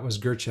mentioned that was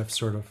Gurdjieff's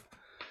sort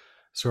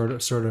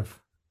of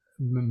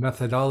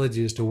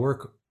methodology, is to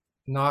work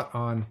not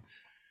on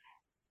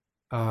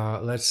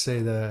let's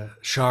say the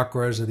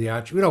chakras or the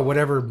you know,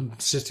 whatever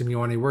system you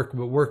want to work,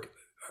 but work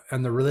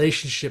on the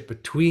relationship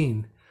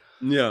between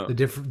Yeah,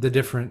 the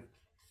different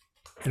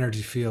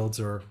energy fields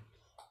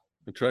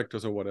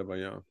attractors or whatever.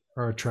 Yeah.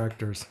 or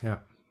attractors. Yeah.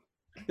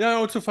 Yeah, I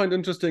also find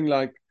interesting,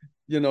 like,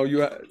 in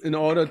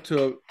order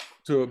to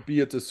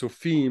be at the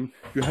Sopheme,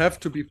 you have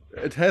to be,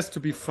 it has to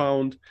be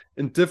found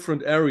in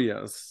different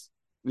areas,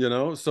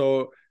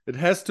 so it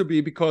has to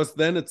be, because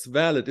then it's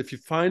valid. If you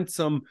find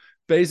some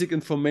basic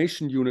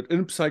information unit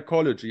in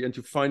psychology and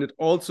you find it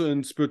also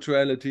in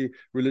spirituality,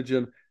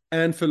 religion,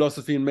 and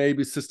philosophy, and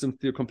maybe system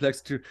theory,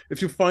 complexity,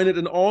 if you find it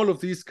in all of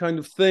these kind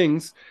of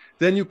things,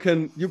 then you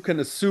can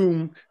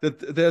assume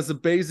that there's a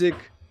basic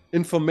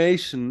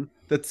information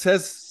that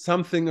says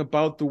something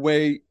about the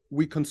way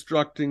we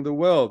constructing the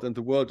world and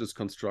the world is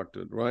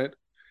constructed, right?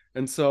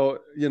 And so,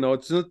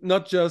 it's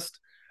not just,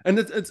 and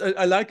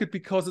I like it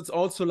because it's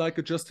also like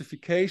a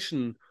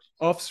justification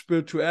of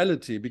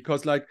spirituality,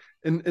 because like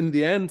in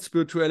the end,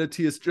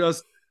 spirituality is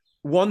just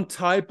one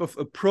type of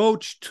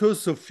approach to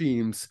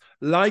Sophemes,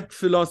 like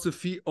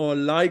philosophy or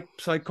like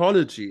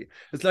psychology.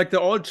 It's like they're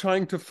all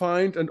trying to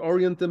find and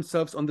orient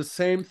themselves on the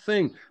same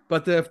thing,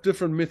 but they have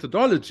different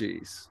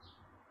methodologies,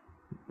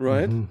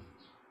 right?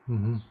 Mm-hmm.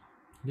 Mm-hmm.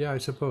 Yeah, I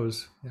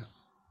suppose. Yeah.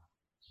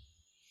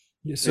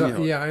 Yeah, so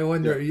Anyhow, yeah, I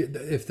wonder yeah.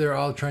 if they're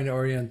all trying to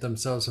orient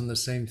themselves on the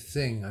same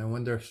thing. I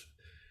wonder if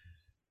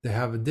they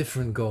have a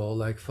different goal.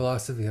 Like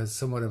philosophy has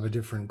somewhat of a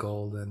different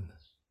goal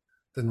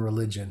than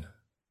religion.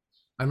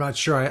 I'm not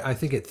sure. I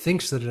think it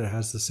thinks that it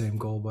has the same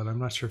goal, but I'm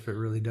not sure if it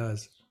really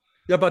does.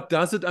 Yeah, but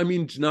does it? I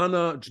mean,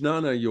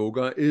 jnana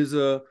yoga is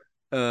a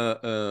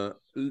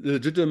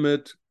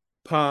legitimate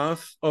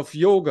path of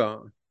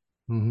yoga.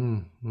 Mm-hmm.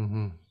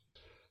 Mm-hmm.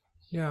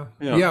 Yeah.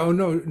 Yeah. Yeah. Oh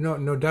no,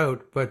 no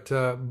doubt. But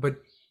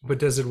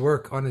does it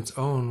work on its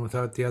own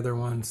without the other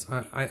ones?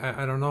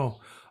 I don't know.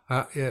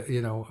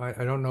 You know,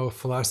 I don't know if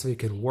philosophy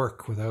can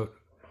work without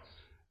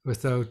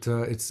its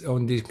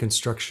own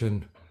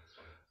deconstruction,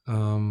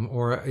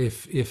 or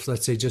if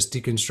let's say just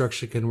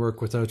deconstruction can work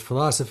without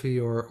philosophy,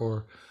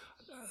 or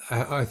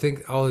I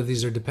think all of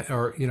these are depend,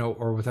 or you know,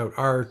 or without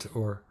art,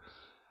 or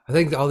I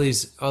think all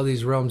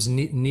these realms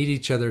need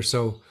each other.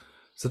 So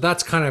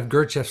that's kind of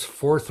Gurdjieff's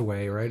fourth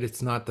way, right?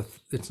 It's not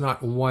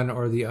one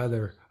or the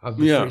other of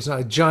the three. Yeah. It's not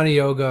like Jnana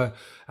yoga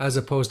as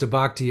opposed to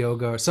Bhakti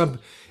yoga. Some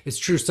it's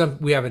true. Some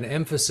we have an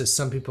emphasis.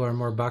 Some people are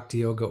more Bhakti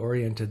yoga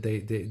oriented.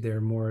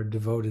 They're more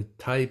devoted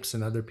types,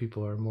 and other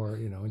people are more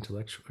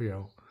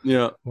intellectual.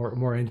 Yeah.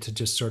 More into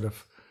just sort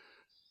of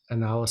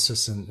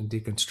analysis and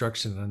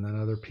deconstruction, and then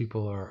other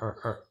people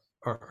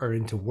are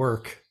into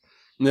work,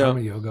 Yeah.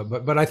 karma yoga.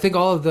 But I think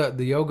all of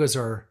the yogas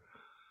are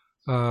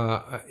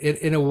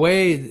in a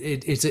way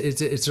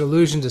it's an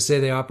illusion to say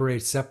they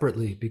operate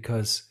separately,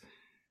 because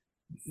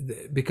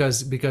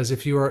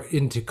if you are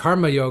into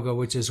karma yoga,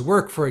 which is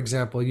work, for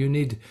example, you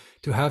need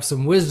to have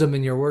some wisdom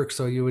in your work,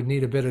 so you would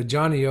need a bit of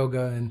jnana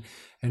yoga,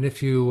 and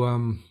if you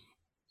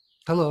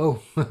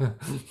hello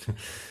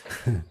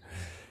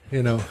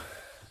you know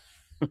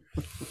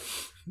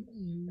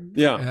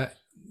Yeah. uh,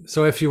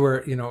 so if you were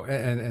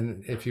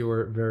and if you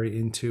were very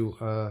into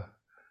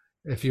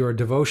if you're a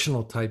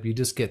devotional type, you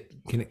just get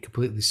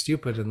completely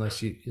stupid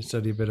unless you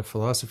study a bit of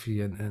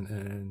philosophy,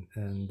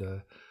 and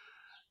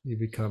you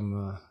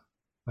become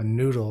a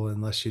noodle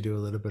unless you do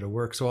a little bit of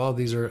work. So all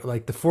these are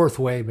like the fourth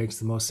way makes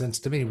the most sense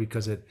to me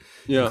because it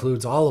Yeah.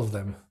 includes all of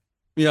them.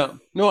 Yeah.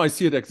 No, I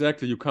see it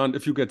exactly. You can't,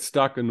 if you get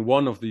stuck in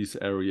one of these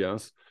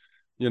areas,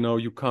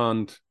 you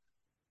can't,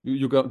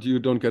 you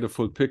don't get a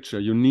full picture.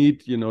 You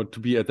need, to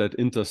be at that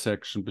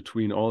intersection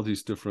between all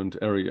these different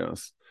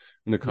areas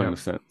in a kind Yeah, of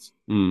sense.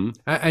 Mm.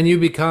 and you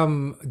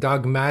become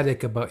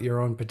dogmatic about your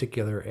own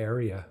particular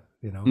area.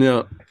 Yeah.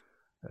 Uh,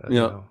 you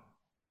Yeah. know,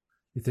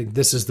 you think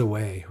this is the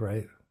way,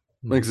 right?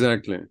 Mm-hmm.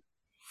 Exactly.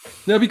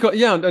 Yeah, because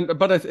yeah, and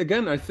but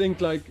again, I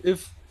think like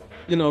if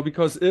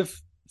because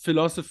if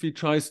philosophy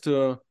tries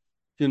to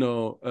you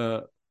know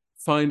uh,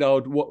 find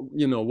out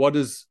what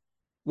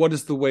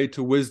is the way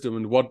to wisdom,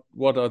 and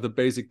what are the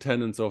basic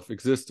tenets of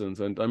existence,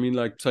 and I mean,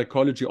 like,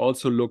 psychology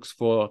also looks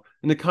for,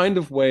 in a kind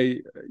of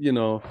way, in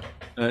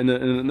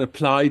an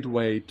applied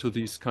way to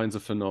these kinds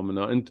of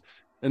phenomena,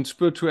 and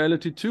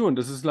spirituality too, and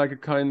this is like a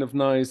kind of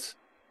nice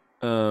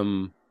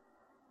um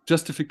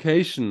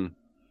justification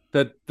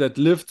that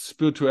lifts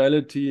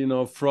spirituality,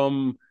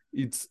 from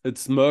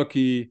its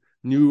murky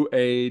new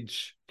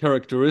age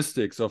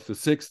characteristics of the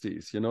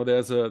 60s.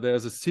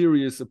 There's a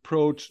serious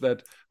approach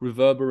that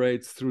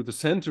reverberates through the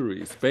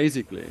centuries,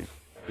 basically.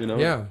 you know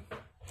Yeah,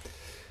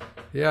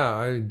 yeah,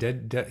 I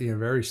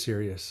very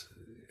serious.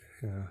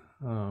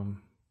 Yeah.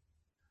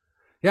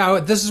 Yeah,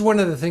 this is one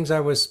of the things I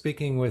was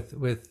speaking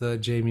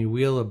with Jamie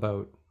Wheel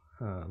about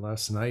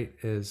last night.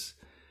 Is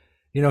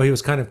he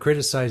was kind of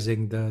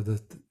criticizing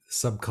the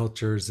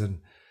subcultures and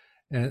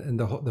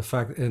the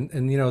fact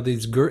and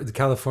these the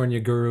California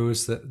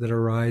gurus that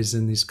arise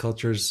in these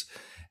cultures,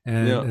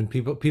 and Yeah. and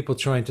people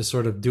trying to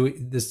sort of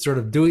this sort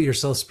of do it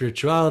yourself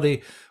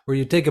spirituality, where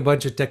you take a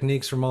bunch of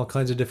techniques from all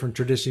kinds of different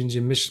traditions,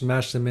 you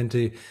mash them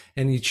into,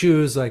 and you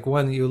choose like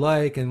one that you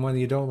like and one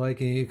that you don't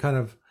like, and you kind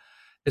of,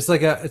 it's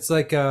like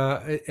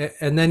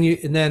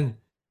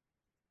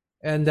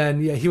and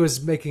then yeah, he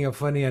was making a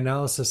funny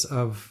analysis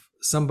of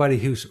somebody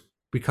who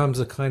becomes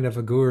a kind of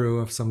a guru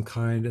of some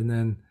kind, and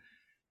then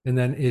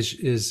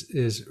is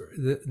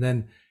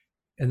then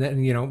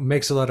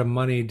makes a lot of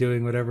money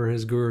doing whatever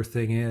his guru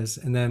thing is,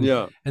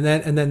 Yeah. and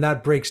then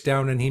that breaks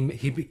down, and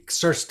he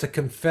starts to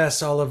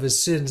confess all of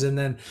his sins, and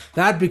then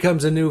that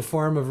becomes a new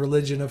form of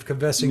religion, of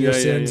confessing your Yeah.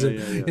 Yeah. sins. Yeah.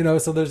 And Yeah. Yeah.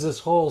 so there's this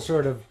whole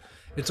sort of,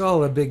 it's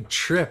all a big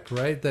trip,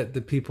 right, that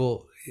the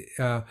people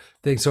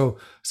think. So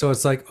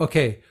it's like,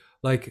 okay,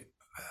 like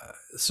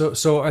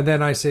and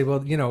then I say,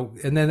 well,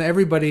 and then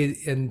everybody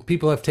and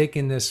people have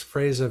taken this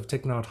phrase of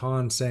Thich Nhat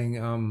Hanh saying,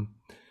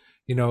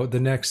 the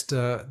next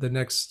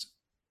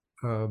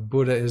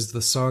Buddha is the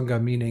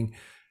Sangha,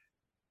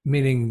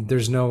 meaning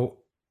there's no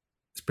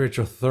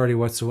spiritual authority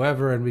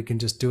whatsoever, and we can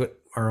just do it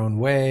our own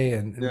way,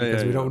 and Yeah. Yeah.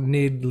 because we Yeah. don't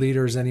need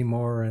leaders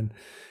anymore,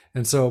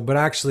 and so, but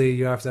actually,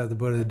 you have to have the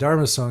Buddha, the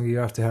Dharma Sangha. You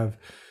have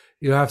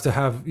to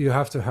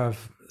have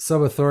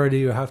some authority.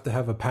 You have to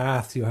have a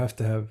path. You have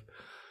to have,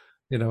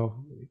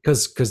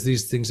 because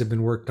these things have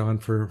been worked on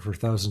for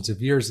thousands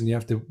of years, and you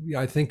have to.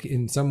 I think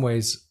in some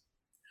ways,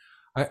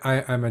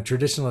 I'm a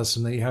traditionalist,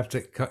 and that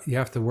you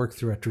have to work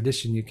through a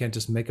tradition. You can't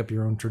just make up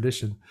your own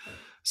tradition.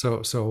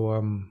 So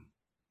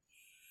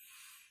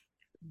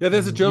Yeah,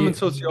 there's a yeah, German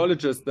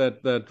sociologist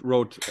that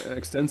wrote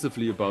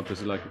extensively about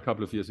this like a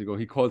couple of years ago.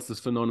 He calls this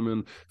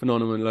phenomenon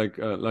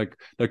like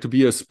to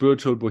be a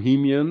spiritual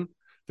bohemian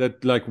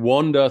that like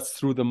wanders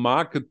through the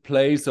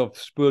marketplace of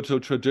spiritual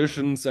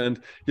traditions and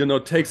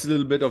takes a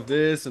little bit of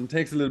this and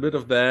takes a little bit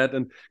of that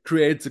and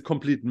creates a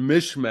complete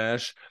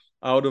mishmash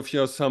out of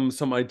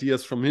some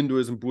ideas from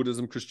Hinduism,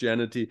 Buddhism,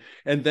 Christianity,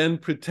 and then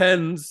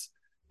pretends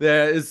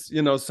there is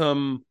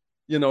some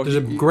there's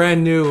a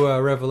grand new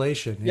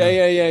revelation. yeah,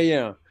 Yeah. yeah, yeah,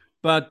 yeah.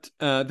 But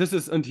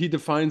and he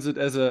defines it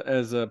as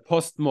a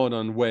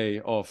postmodern way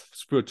of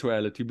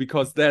spirituality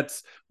because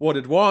that's what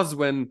it was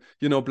when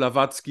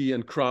Blavatsky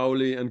and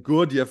Crowley and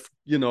Gurdjieff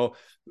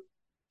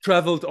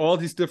traveled all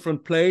these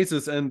different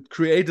places and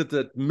created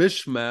that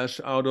mishmash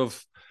out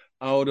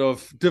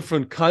of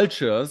different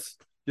cultures,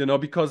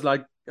 because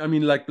like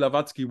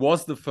Blavatsky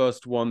was the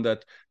first one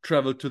that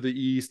traveled to the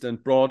East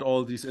and brought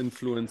all these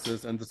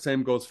influences, and the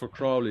same goes for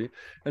Crowley.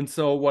 And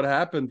so what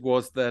happened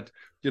was that,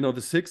 the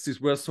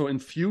 60s were so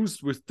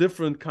infused with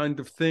different kind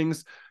of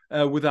things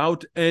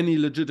without any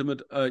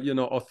legitimate,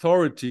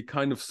 authority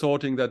kind of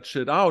sorting that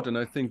shit out. And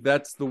I think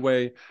that's the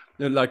way,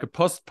 like a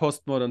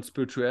postmodern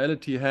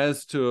spirituality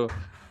has to,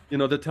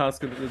 the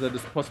task that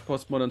is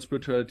postmodern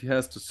spirituality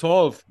has to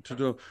solve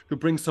to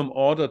bring some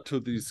order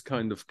to these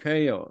kind of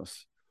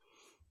chaos.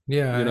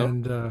 Yeah, You know?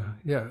 and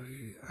yeah,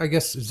 I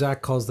guess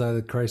Zach calls that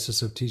a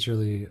crisis of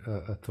teacherly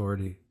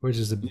authority, which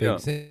is a big Yeah,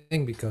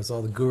 thing because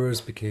all the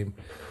gurus became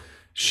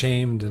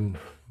shamed, and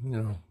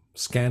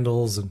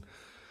scandals, and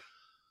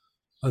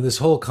this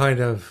whole kind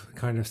of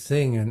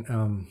thing.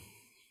 And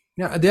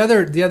yeah, the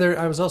other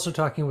I was also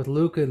talking with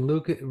Luke, and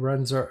Luke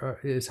runs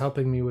is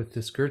helping me with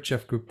this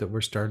Gurdjieff group that we're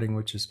starting,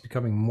 which is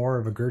becoming more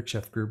of a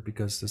Gurdjieff group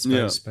because this guy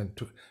yeah,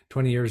 spent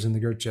 20 years in the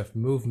Gurdjieff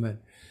movement,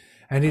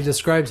 and he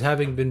describes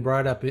having been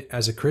brought up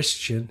as a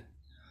Christian,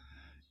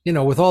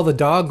 with all the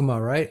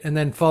dogma, right? And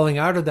then falling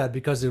out of that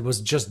because it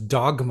was just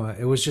dogma.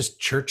 It was just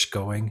church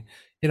going.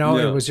 It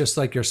yeah, was just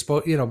like you're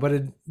supposed,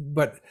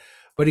 but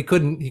he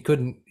couldn't.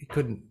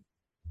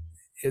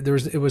 It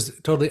was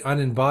totally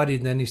unembodied.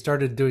 And then he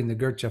started doing the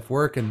Gurdjieff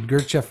work, and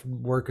Gurdjieff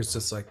work is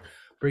just like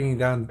bringing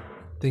down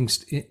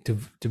things to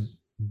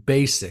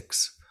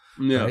basics,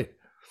 yeah, right?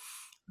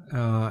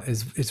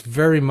 It's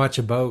very much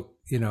about,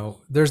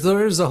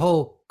 there's a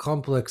whole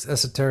complex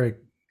esoteric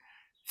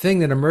thing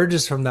that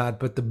emerges from that,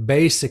 but the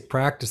basic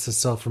practice of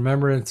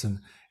self-remembrance, and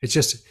it's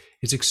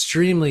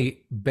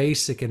extremely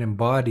basic and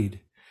embodied,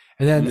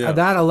 and then yeah,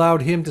 that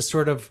allowed him to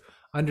sort of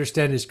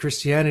understand his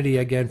Christianity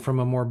again from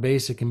a more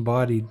basic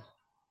embodied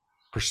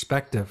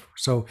perspective.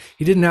 So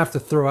he didn't have to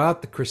throw out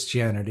the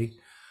Christianity,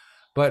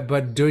 but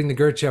doing the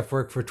Gurdjieff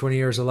work for 20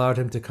 years allowed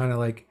him to kind of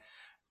like,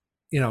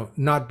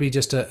 not be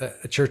just a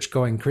church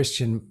going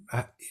Christian,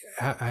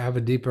 have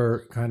a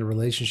deeper kind of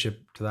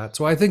relationship to that.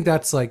 So I think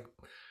that's like,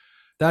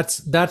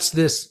 that's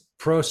this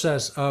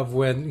process of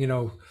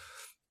when,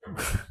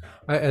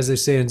 as they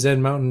say in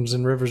Zen, mountains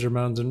and rivers are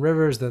mountains and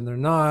rivers, then they're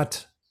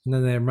not, and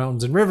then they're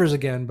mountains and rivers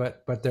again,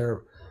 but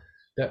they're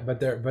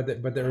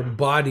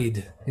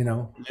embodied,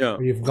 yeah,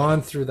 where you've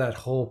gone through that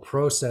whole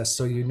process,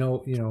 so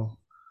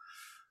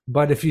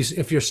but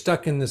if you're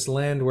stuck in this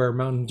land where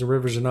mountains and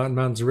rivers are not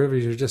mountains and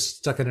rivers, you're just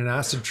stuck in an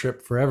acid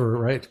trip forever,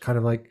 right? Kind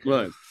of like,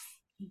 right.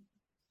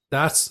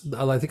 I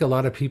think a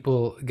lot of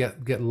people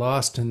get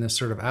lost in this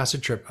sort of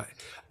acid trip.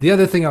 The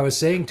other thing I was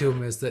saying to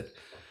him is that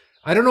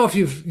I don't know if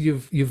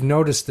you've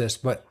noticed this,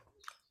 but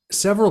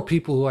several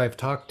people who I've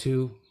talked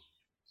to,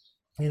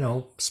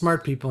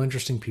 smart people,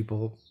 interesting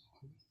people,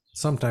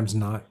 sometimes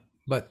not,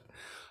 but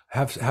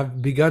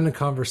have begun a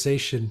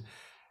conversation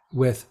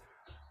with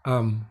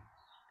um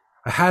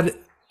I had,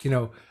 you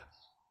know,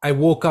 I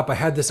woke up, I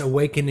had this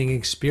awakening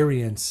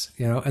experience,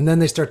 and then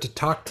they start to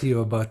talk to you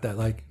about that,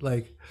 like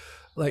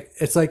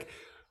it's like,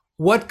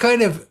 what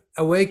kind of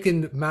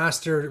awakened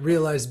master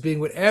realized being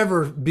would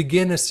ever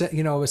begin a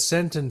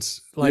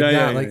sentence like Yeah, yeah,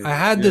 that? yeah, Like, yeah, I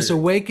had yeah, this yeah.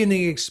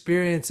 awakening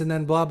experience, and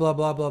then blah blah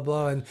blah blah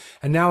blah,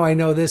 and now I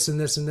know this and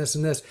this and this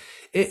and this.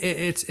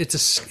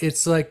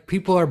 It's like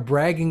people are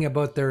bragging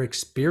about their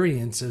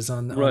experiences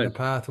on the Right.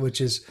 path, which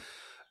is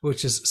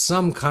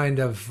some kind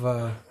of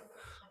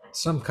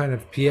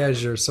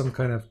piège or some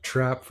kind of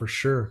trap for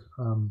sure.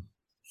 And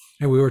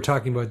we were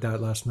talking about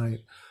that last night.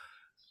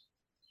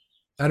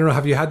 I don't know.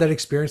 Have you had that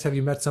experience? Have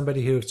you met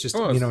somebody who's Of just,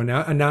 course.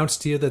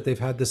 announced to you that they've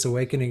had this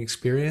awakening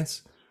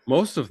experience?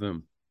 Most of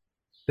them.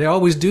 They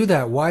always do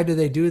that. Why do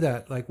they do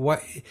that? Like,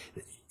 what?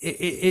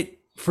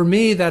 For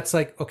me, that's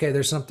like, okay,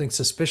 there's something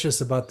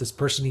suspicious about this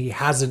person. He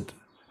hasn't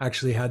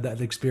actually had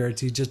that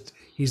experience.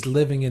 He's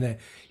living in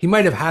he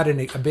might have had a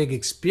big No,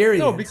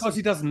 experience, because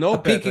he doesn't know a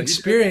peak better.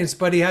 experience,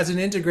 but he hasn't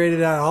integrated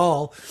it at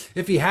all.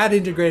 If he had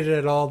integrated it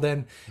at all,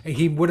 then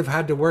he would have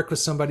had to work with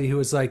somebody who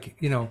was like,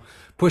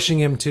 pushing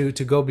him to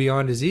go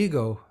beyond his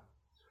ego.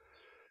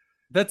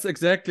 That's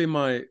exactly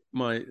the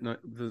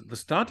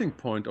starting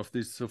point of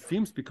these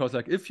Sophemes, because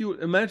like if you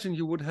imagine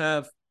you would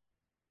have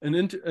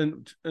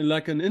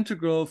like an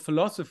integral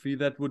philosophy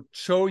that would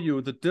show you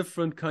the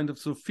different kind of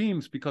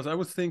Sophemes, because I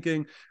was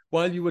thinking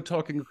while you were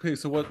talking, okay,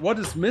 so what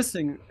is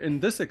missing in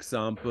this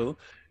example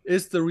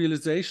is the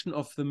realization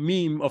of the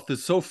meme of the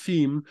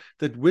Sopheme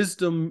that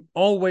wisdom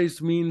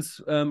always means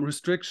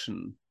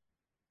restriction.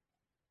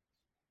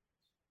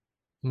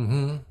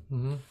 Can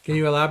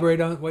you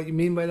elaborate on what you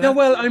mean by Yeah, that?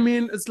 well, I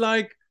mean, it's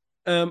like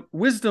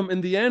wisdom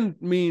in the end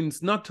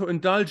means not to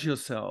indulge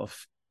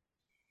yourself,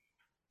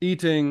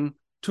 eating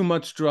too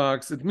much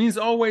drugs. It means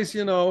always,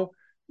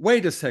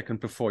 wait a second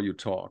before you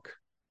talk.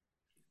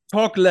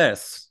 Talk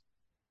less,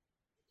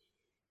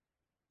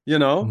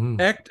 Hmm.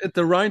 act at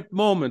the right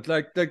moment,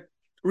 like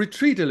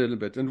retreat a little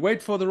bit and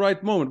wait for the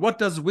right moment. What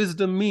does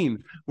wisdom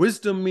mean?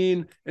 Wisdom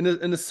mean in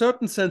a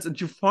certain sense, and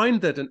you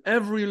find that in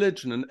every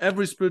religion, in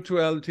every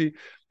spirituality,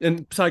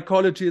 in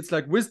psychology, it's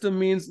like wisdom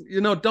means,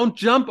 don't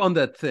jump on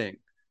that thing.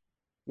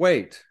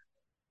 Wait,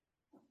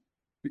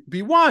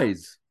 be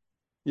wise,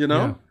 you Yeah.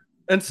 know?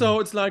 And so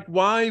it's like,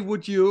 why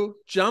would you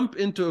jump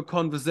into a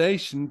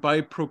conversation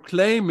by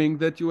proclaiming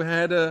that you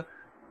had the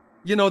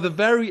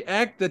very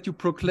act that you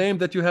proclaim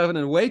that you have an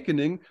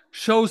awakening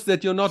shows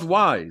that you're not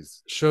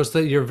wise. Shows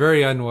that you're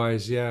very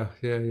unwise. Yeah,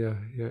 yeah, yeah,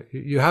 yeah.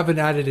 You haven't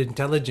added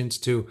intelligence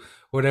to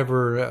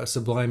whatever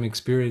sublime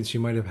experience you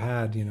might have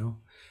had,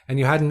 and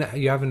you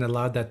haven't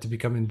allowed that to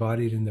become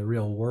embodied in the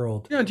real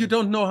world. Yeah, and you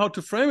don't know how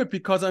to frame it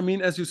because, I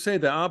mean, as you say,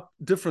 there are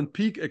different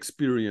peak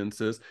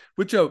experiences,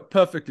 which are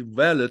perfectly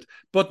valid,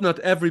 but not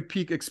every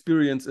peak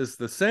experience is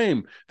the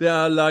same. There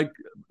are like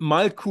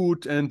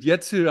Malkut and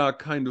Yetzirah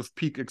kind of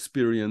peak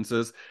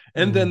experiences.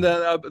 And then Hmm.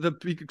 there are the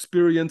peak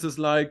experiences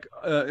like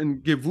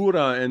in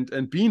Gevura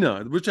and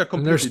Bina, which are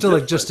And they're completely still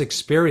like different. just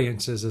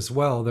experiences as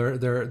well.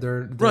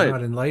 They're Right,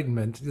 not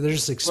enlightenment. They're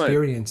just right.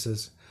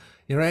 experiences.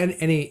 And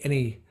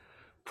any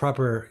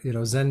proper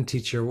Zen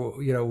teacher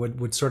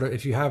would sort of,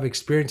 if you have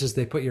experiences,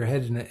 they put your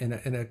head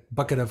in a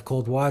bucket of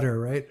cold water,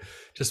 right?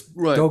 Just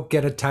Right. don't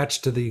get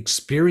attached to the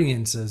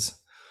experiences,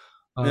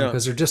 Yeah.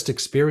 because they're just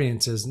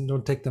experiences, and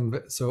don't take them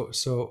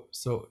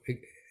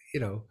you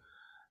know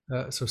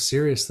so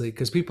seriously,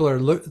 because people are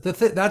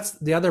that's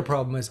the other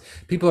problem, is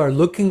people are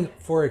looking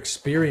for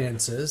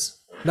experiences.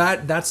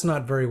 That's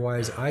not very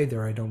wise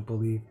either, I don't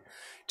believe,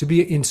 to be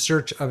in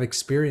search of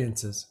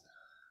experiences.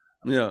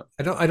 Yeah.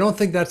 I don't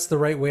think that's the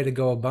right way to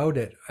go about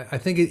it. I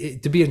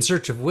think to be in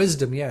search of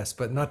wisdom, yes,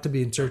 but not to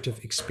be in search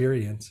of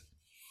experience.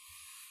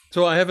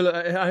 So I have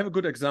a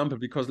good example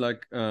because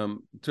like to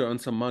earn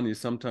some money,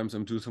 sometimes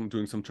I'm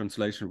doing some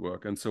translation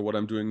work. And so what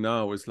I'm doing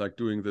now is like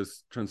doing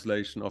this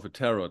translation of a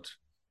tarot,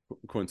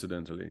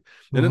 coincidentally.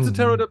 And it's a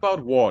tarot Mm-hmm.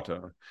 about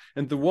water.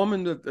 And the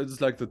woman that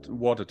is like the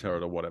water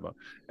tarot or whatever.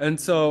 And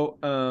so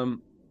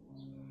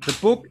the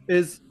book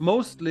is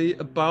mostly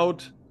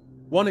about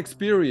one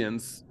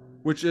experience,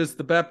 which is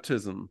the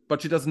baptism,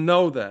 but she doesn't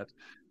know that.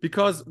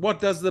 Because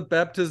what does the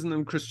baptism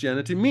in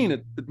Christianity mean?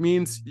 It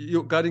means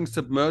you're getting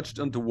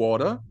submerged under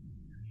water,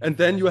 and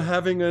then you're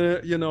having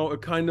a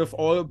kind of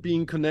all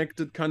being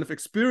connected kind of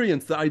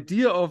experience. The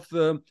idea of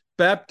the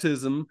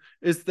baptism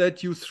is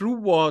that you through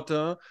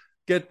water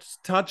get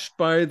touched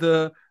by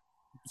the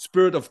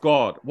spirit of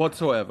God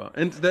whatsoever,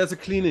 and there's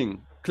a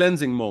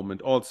cleansing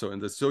moment also in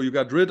this, so you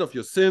got rid of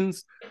your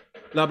sins,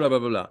 blah blah blah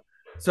blah blah. Yeah.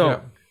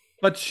 So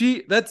but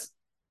that's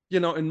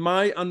in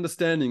my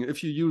understanding,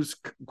 if you use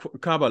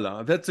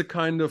Kabbalah, that's a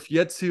kind of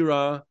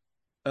Yetzirah,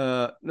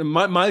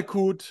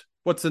 Malkut.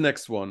 What's the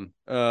next one?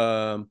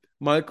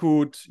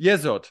 Malkut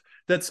Yesod.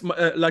 That's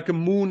like a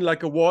moon,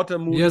 like a water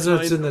moon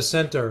Yezod's kind in the of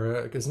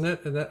center, isn't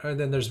it? And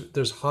then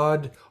there's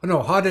Had. Oh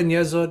no, Had and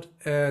Yezod,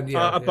 and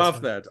yeah,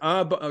 above Yezod.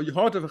 that.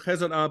 Heart of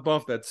Chesed are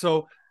above that.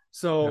 So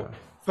Yeah.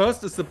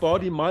 first is the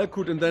body,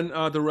 Malkut, and then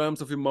are the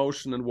realms of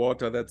emotion and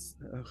water. That's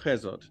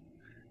Chesed.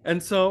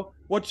 And so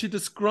what she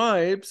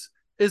describes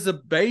is a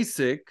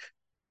basic,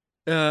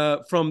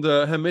 from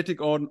the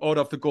Hermetic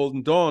order of the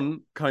Golden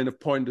Dawn kind of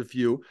point of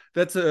view.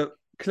 That's a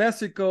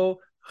classical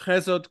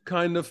Chesed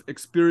kind of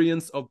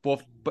experience of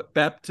what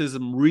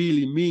baptism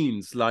really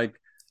means, like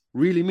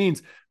really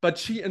means. But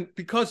she, and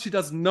because she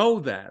doesn't know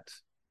that,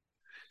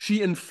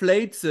 she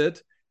inflates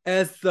it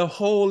as the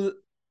whole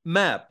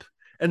map.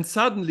 And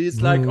suddenly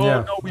it's like, oh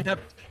Yeah. no, we have.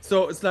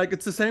 So it's like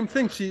it's the same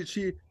thing.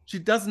 She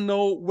doesn't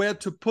know where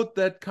to put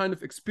that kind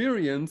of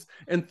experience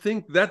and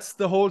think that's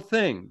the whole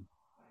thing.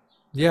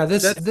 Yeah,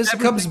 That's this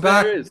comes everything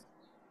there back. is.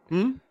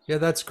 Hmm? Yeah,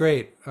 that's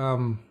great.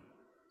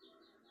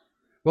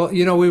 Well,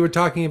 we were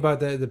talking about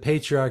the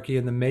patriarchy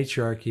and the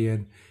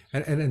matriarchy,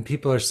 and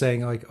people are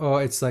saying like, oh,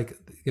 it's like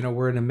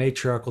we're in a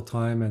matriarchal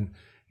time,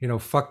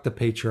 and fuck the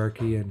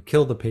patriarchy and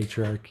kill the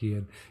patriarchy,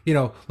 and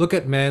look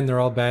at men,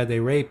 they're all bad, they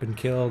rape and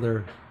kill,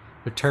 they're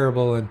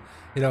terrible, and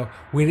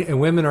we and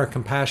women are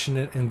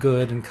compassionate and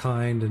good and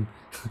kind, and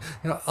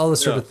all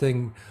this sort Yeah, of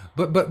thing.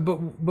 But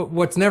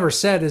what's never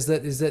said is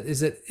that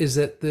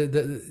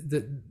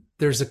the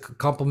there's a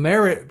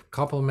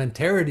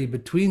complementarity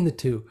between the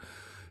two.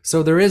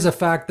 So there is a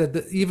fact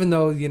that even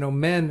though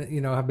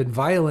men have been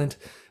violent,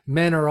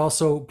 men are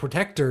also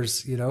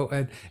protectors,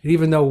 and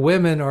even though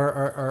women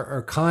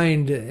are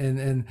kind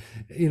and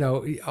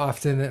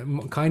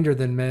often kinder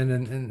than men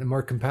and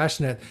more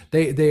compassionate,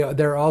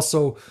 they're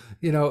also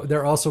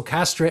they're also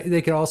castrate.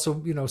 They can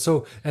also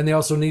so, and they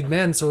also need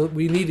men. So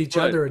we need each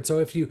right. other. And so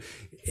if you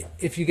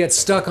get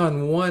stuck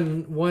on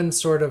one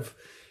sort of,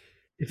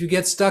 if you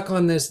get stuck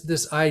on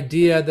this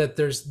idea that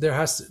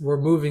we're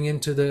moving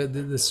into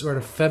this sort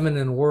of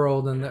feminine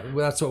world, and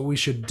that's what we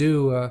should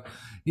do,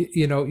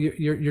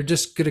 you're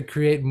just going to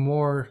create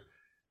more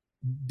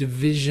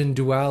division,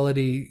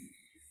 duality,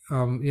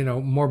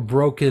 more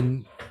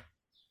broken.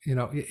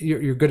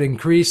 You're going to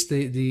increase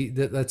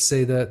the let's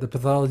say the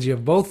pathology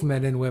of both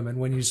men and women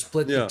when you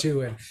split the Yeah,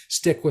 two and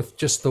stick with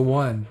just the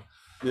one.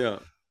 yeah.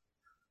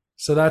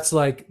 So that's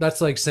like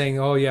saying,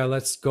 oh yeah,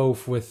 let's go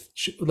with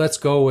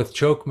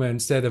Chokma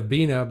instead of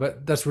Bina,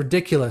 but that's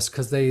ridiculous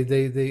because they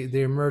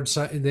emerge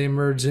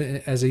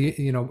as a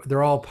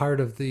they're all part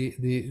of the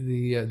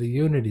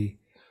unity.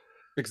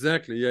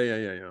 Exactly. Yeah, yeah,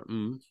 yeah, yeah.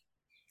 Um,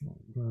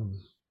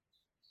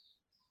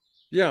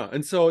 Yeah,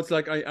 and so it's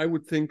like I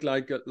would think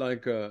like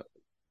a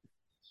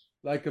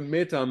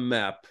meta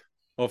map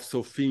of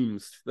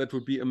Sophemes that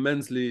would be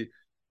immensely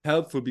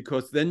helpful,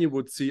 because then you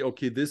would see,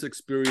 okay, this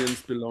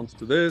experience belongs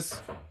to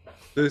this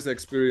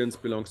experience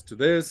belongs to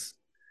this.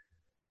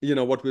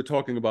 What we're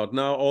talking about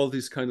now, all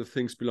these kind of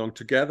things belong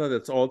together.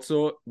 That's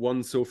also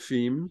one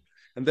Sopheme.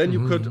 And then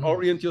you could mhm.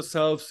 orient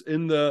yourselves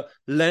in the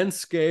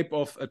landscape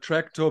of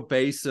attractor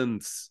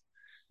basins,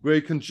 where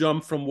you can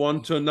jump from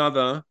one to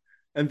another,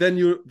 and then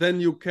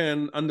you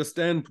can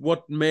understand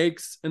what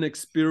makes an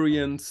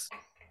experience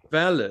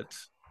valid.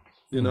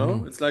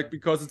 Mhm. It's like,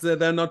 because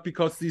they're not,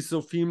 because these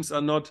Sophemes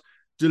are not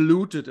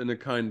diluted in a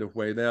kind of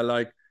way. They're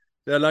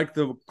like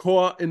the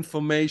core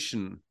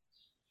information.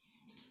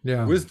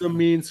 Yeah. Wisdom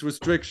means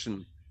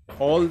restriction.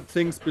 All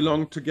things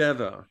belong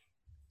together.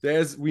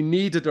 We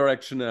need a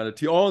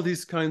directionality. All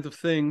these kinds of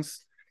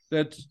things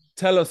that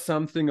tell us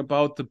something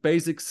about the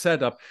basic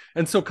setup.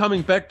 And so,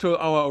 coming back to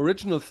our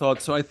original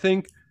thought, so I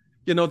think,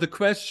 the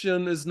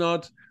question is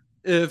not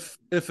if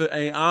an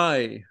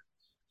AI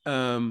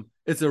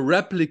is a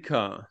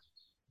replica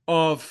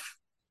of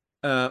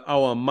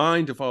our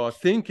mind, of our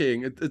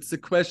thinking. It's a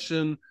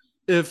question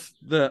if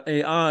the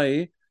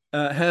AI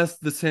has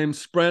the same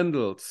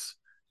sprandles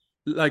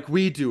like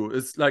we do.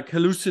 It's like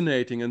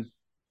hallucinating and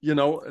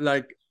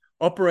like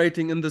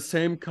operating in the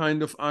same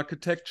kind of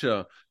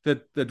architecture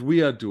that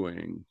we are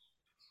doing.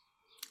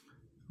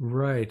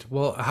 Right.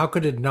 Well, how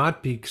could it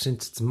not be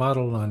since it's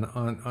modeled on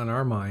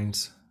our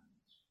minds?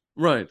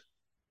 Right.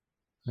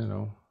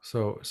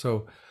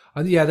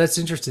 Yeah, that's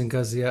interesting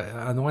because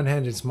yeah, on the one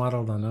hand, it's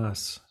modeled on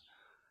us,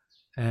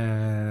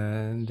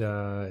 and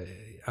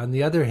on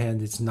the other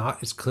hand, it's not.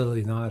 It's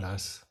clearly not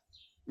us.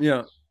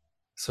 Yeah.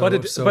 But So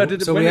it but so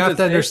it so when we it have is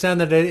to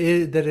understand that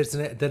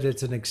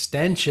it's an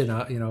extension,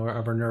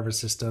 of our nervous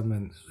system,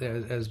 and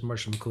as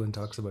Marshall McLuhan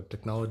talks about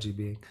technology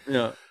being,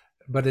 yeah.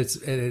 but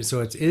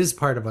so it is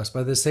part of us.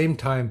 But at the same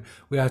time,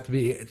 we have to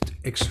be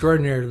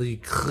extraordinarily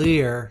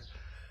clear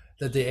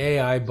that the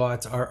AI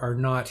bots are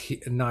not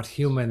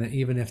human,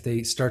 even if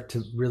they start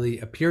to really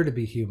appear to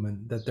be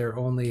human, that they're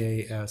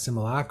only a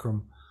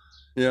simulacrum.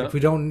 Yeah. If we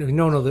don't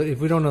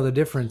know the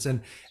difference,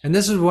 and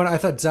this is what I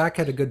thought Zach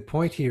had a good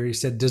point here. He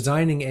said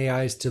designing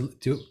AIs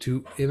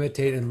to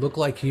imitate and look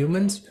like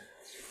humans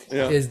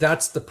Yeah.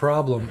 that's the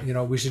problem.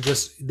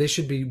 They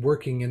should be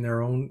working in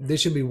their own. They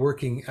should be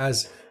working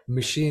as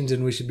machines,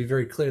 and we should be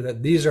very clear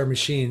that these are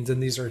machines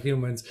and these are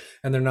humans,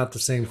 and they're not the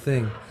same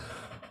thing.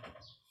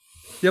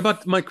 Yeah,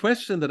 but my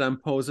question that I'm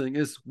posing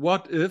is,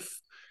 what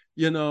if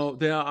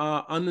there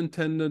are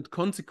unintended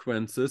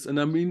consequences, and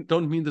I mean,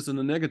 don't mean this in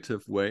a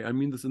negative way, I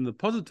mean this in the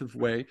positive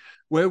way,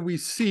 where we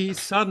see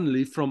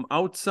suddenly from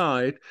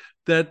outside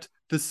that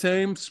the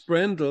same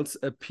sprendels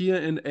appear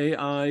in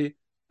AI,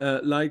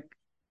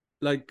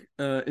 like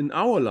in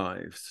our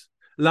lives,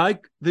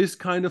 like this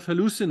kind of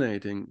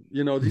hallucinating,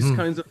 these Mm-hmm.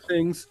 kinds of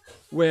things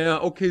where,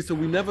 okay, so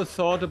we never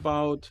thought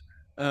about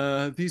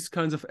these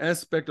kinds of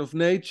aspect of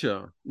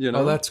nature,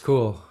 Oh, that's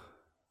cool.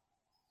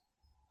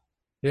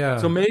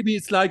 So Yeah. maybe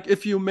it's like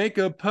if you make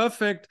a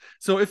perfect,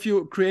 so if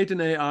you create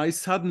an AI,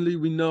 suddenly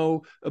we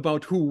know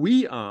about who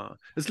we are.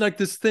 It's like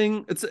this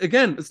thing.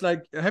 It's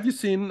like, have you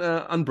seen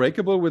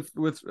Unbreakable with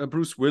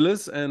Bruce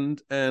Willis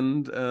and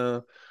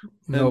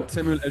No.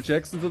 Samuel L.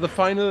 Jackson? So the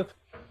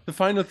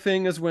final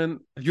thing is when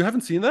you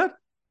haven't seen that.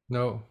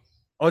 No.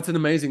 Oh, it's an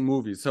amazing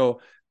movie.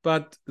 So,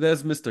 but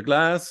there's Mr.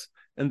 Glass,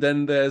 and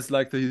then there's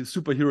like the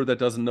superhero that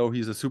doesn't know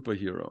he's a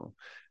superhero,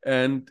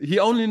 and he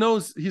only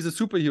knows he's a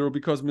superhero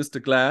because Mr.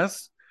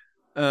 Glass,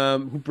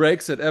 who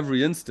breaks at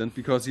every instant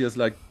because he has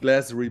like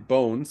glassy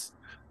bones.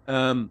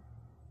 Um,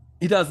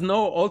 he doesn't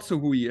know also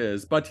who he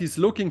is, but he's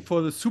looking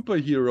for the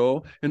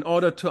superhero in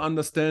order to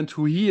understand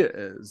who he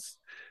is.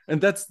 And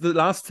that's the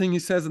last thing he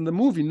says in the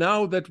movie.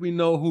 Now that we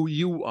know who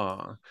you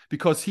are,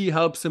 because he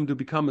helps him to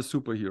become a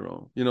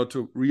superhero,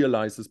 to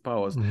realize his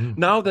powers. Mm-hmm.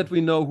 Now that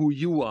we know who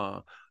you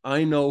are,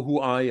 I know who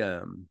I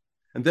am.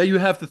 And there you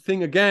have the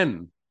thing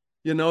again,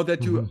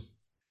 that Mm-hmm. you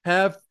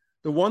have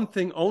the one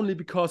thing only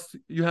because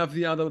you have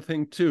the other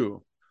thing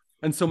too.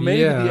 And so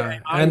maybe the Yeah,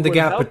 AI and the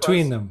will gap help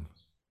between us. them,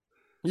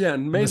 Yeah,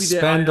 and and the maybe the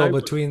spandle AI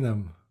will, between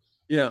them.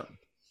 yeah,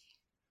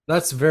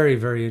 That's very,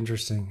 very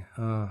interesting.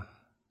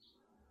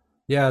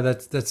 Yeah,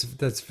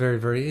 that's very,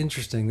 very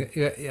interesting.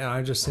 Yeah, yeah,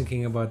 I'm just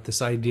thinking about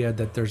this idea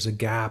that there's a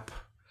gap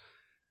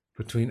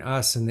between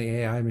us and the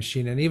AI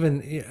machine, and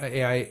even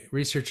AI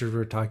researchers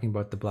were talking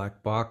about the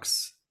black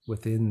box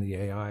within the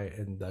AI,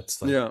 and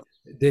that's like yeah,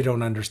 they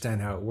don't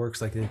understand how it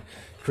works. Like they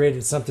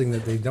created something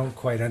that they don't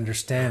quite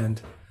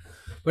understand.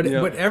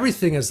 yeah, But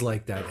everything is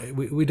like that.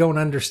 We don't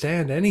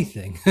understand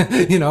anything,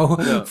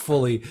 yeah,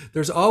 fully.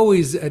 There's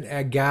always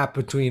a gap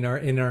between our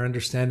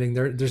understanding.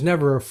 There's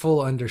never a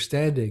full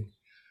understanding.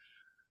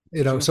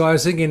 it's true. So I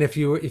was thinking if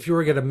you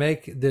were going to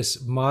make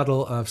this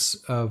model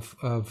of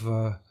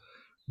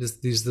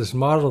this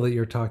model that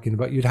you're talking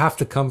about, you'd have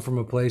to come from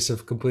a place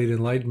of complete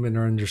enlightenment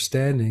or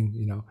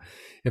understanding.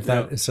 If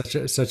Yeah, that is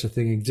such a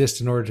thing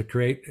exists in order to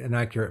create an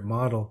accurate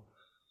model.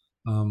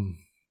 Um,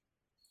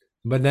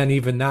 but then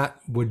even that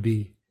would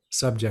be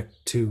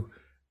subject to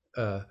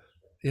uh,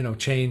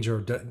 change or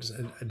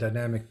a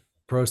dynamic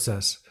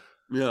process.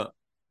 yeah.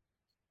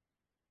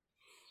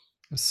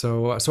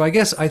 So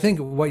I think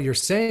what you're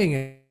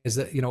saying is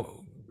that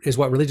is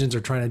what religions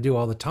are trying to do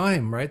all the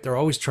time, right? They're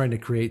always trying to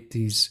create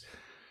these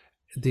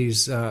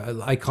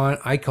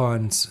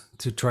icons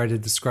to try to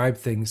describe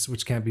things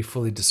which can't be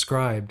fully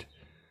described.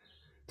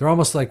 They're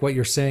almost like what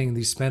you're saying.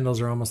 These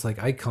spindles are almost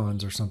like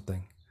icons or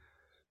something.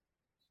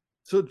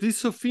 So these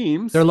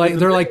They're Sophemes in like the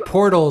they're like middle,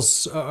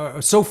 portals.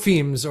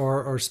 Sophemes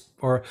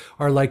or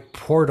are like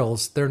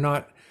portals. They're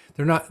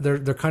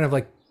kind of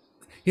like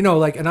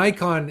like an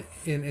icon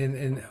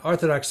in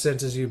Orthodox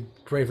sense is you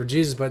pray for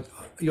Jesus, but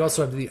you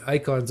also have the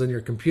icons on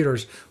your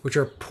computers, which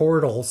are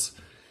portals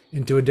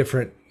into a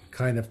different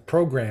kind of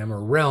program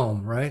or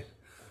realm, right?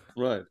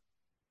 right?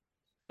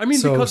 I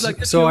mean, So, because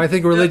like if so I you,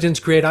 think yeah, religions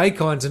create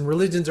icons, and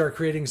religions are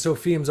creating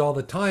Sophemes all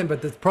the time.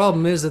 But the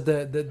problem is that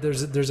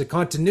there's a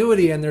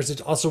continuity, and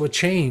there's also a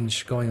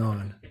change going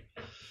on.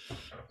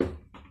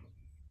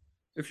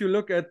 if you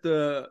look at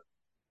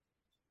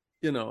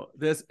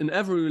there's in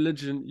every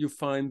religion you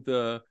find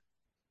the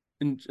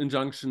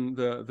injunction,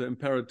 the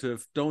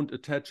imperative, don't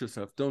attach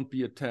yourself, don't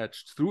be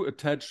attached. Through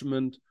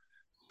attachment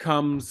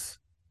comes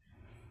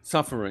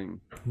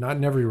suffering. Not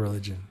in every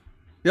religion.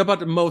 Yeah,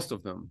 but most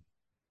of them.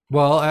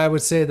 Well, I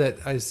say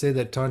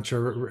that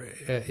Tantra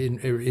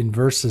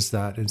inverses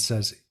that and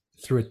says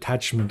through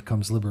attachment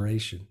comes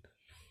liberation.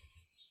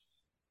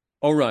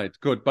 All right,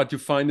 good. But you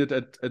find it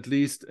at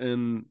least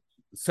in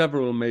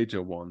several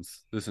major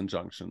ones, this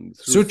injunction.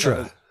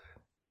 Sutra.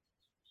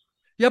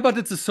 Yeah, but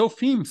it's a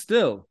Sopheme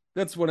still.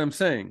 That's what I'm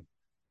saying.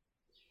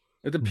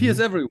 It appears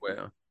Mm-hmm.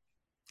 everywhere.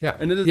 Yeah.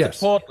 And it is the Yes.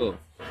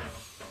 portal,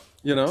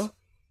 you Yes. know?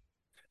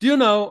 Do you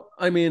know?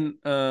 I mean,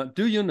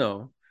 do you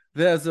know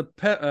there's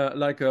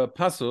like a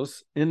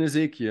passus in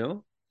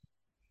Ezekiel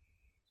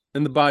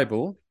in the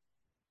Bible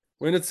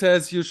when it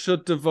says you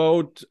should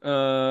devote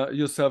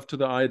yourself to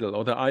the idol,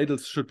 or the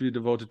idols should be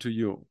devoted to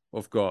you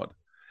of God.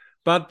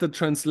 But the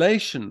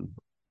translation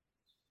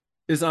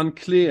is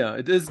unclear.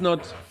 It is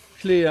not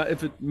clear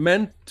if it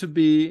meant to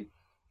be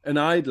an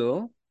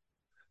idol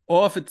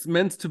or if it's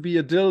meant to be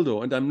a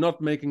dildo. And I'm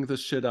not making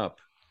this shit up.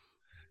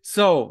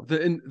 So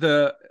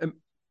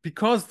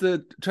because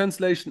the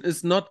translation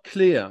is not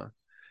clear,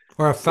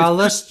 Or a it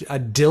could, phallus, a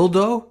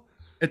dildo.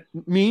 it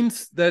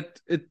means that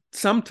it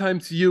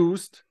sometimes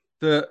used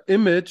the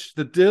image,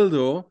 the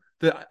dildo,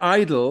 the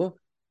idol,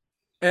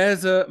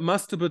 as a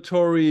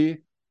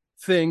masturbatory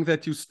thing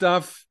that you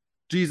stuff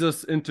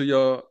Jesus into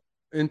your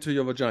into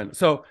your vagina.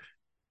 So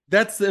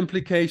that's the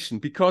implication,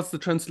 because the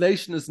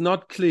translation is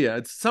not clear.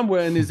 It's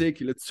somewhere in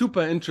Ezekiel. It's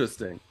super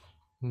interesting.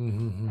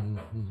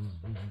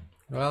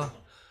 Well,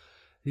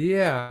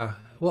 yeah.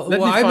 Let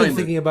Well, me find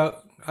it.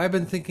 I've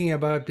been thinking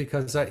about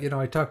because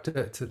I talked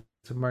to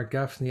Mark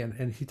Gaffney,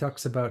 and he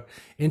talks about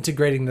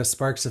integrating the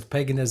sparks of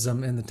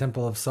paganism in the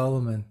Temple of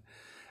Solomon,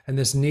 and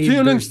this need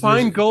Turning there's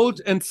fine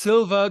gold and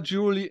silver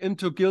jewelry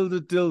into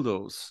gilded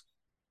dildos.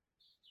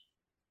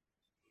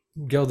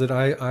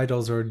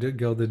 idols or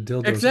gilded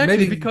dildos.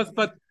 Exactly, because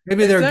but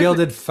Maybe they're exactly.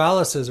 gilded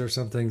phalluses or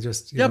something.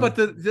 Just Yeah, but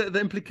the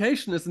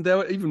implication is, and there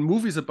are even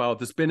movies about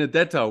this.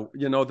 Benedetta,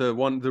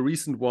 the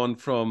recent one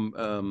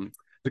from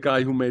the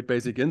guy who made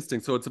Basic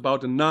Instinct. So it's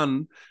about a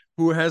nun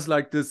who has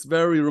like this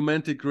very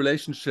romantic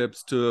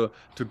relationships to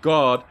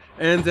God,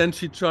 and then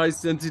she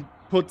takes the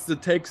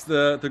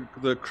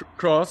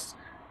cross,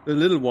 the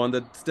little one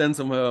that stands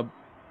on her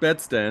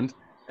bedstand,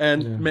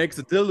 and yeah. makes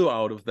a dildo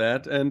out of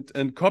that,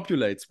 and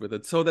copulates with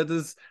it. So that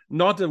is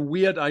not a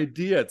weird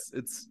idea.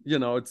 It's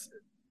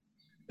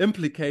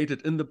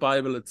implicated in the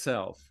Bible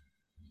itself.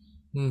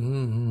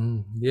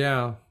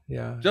 Yeah,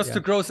 yeah, Just to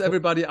yeah. gross Well,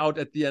 everybody out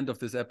at the end of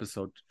this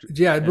episode.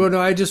 yeah, And but no,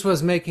 I just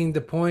was making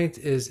the point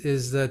there's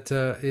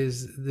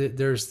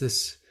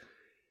this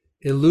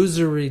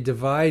illusory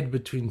divide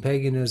between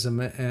paganism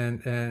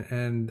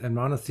and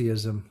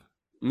monotheism,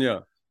 yeah,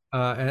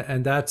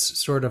 and that's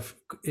sort of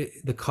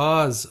the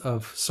cause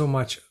of so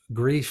much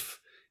grief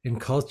in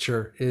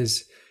culture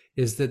is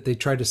that they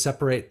try to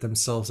separate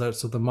themselves out.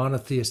 So the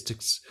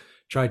monotheists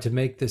try to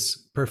make this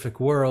perfect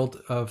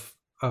world of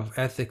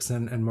ethics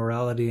and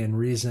morality and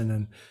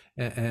reason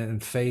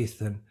and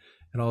faith and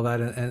all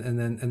that,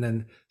 and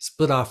then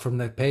split off from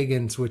the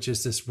pagans, which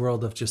is this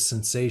world of just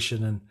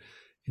sensation and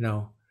you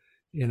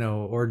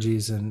know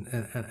orgies and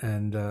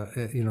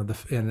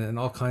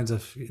all kinds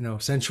of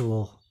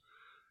sensual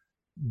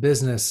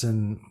business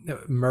and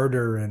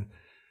murder. And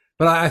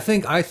but I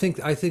think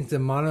the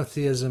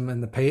monotheism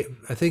and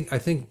I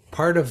think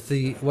part of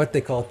the what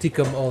they call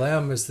tikkun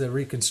olam is the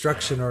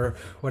reconstruction or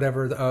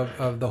whatever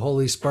of the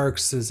holy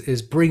sparks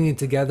is bringing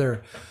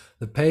together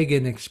the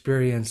pagan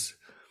experience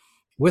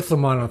with the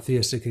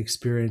monotheistic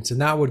experience,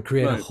 and that would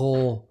create a right,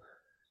 whole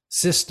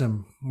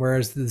system,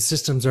 whereas the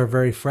systems are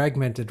very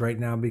fragmented right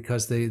now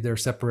because they're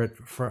separate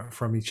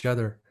from each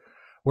other.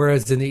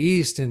 Whereas in the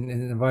East, in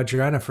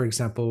Vajrayana, for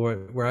example,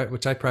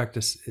 which I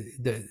practice,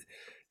 the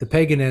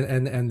pagan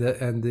and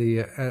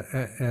the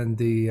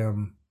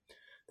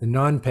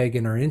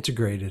non-pagan are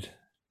integrated,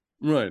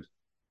 right,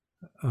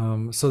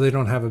 so they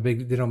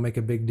don't make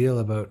a big deal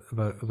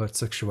about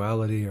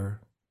sexuality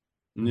or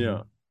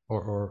yeah,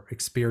 or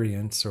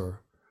experience,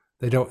 or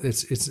they don't.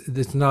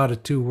 It's not a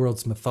two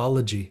worlds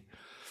mythology.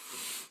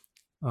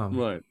 Um,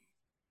 right.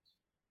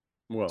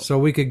 Well, so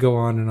we could go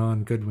on and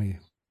on, could we?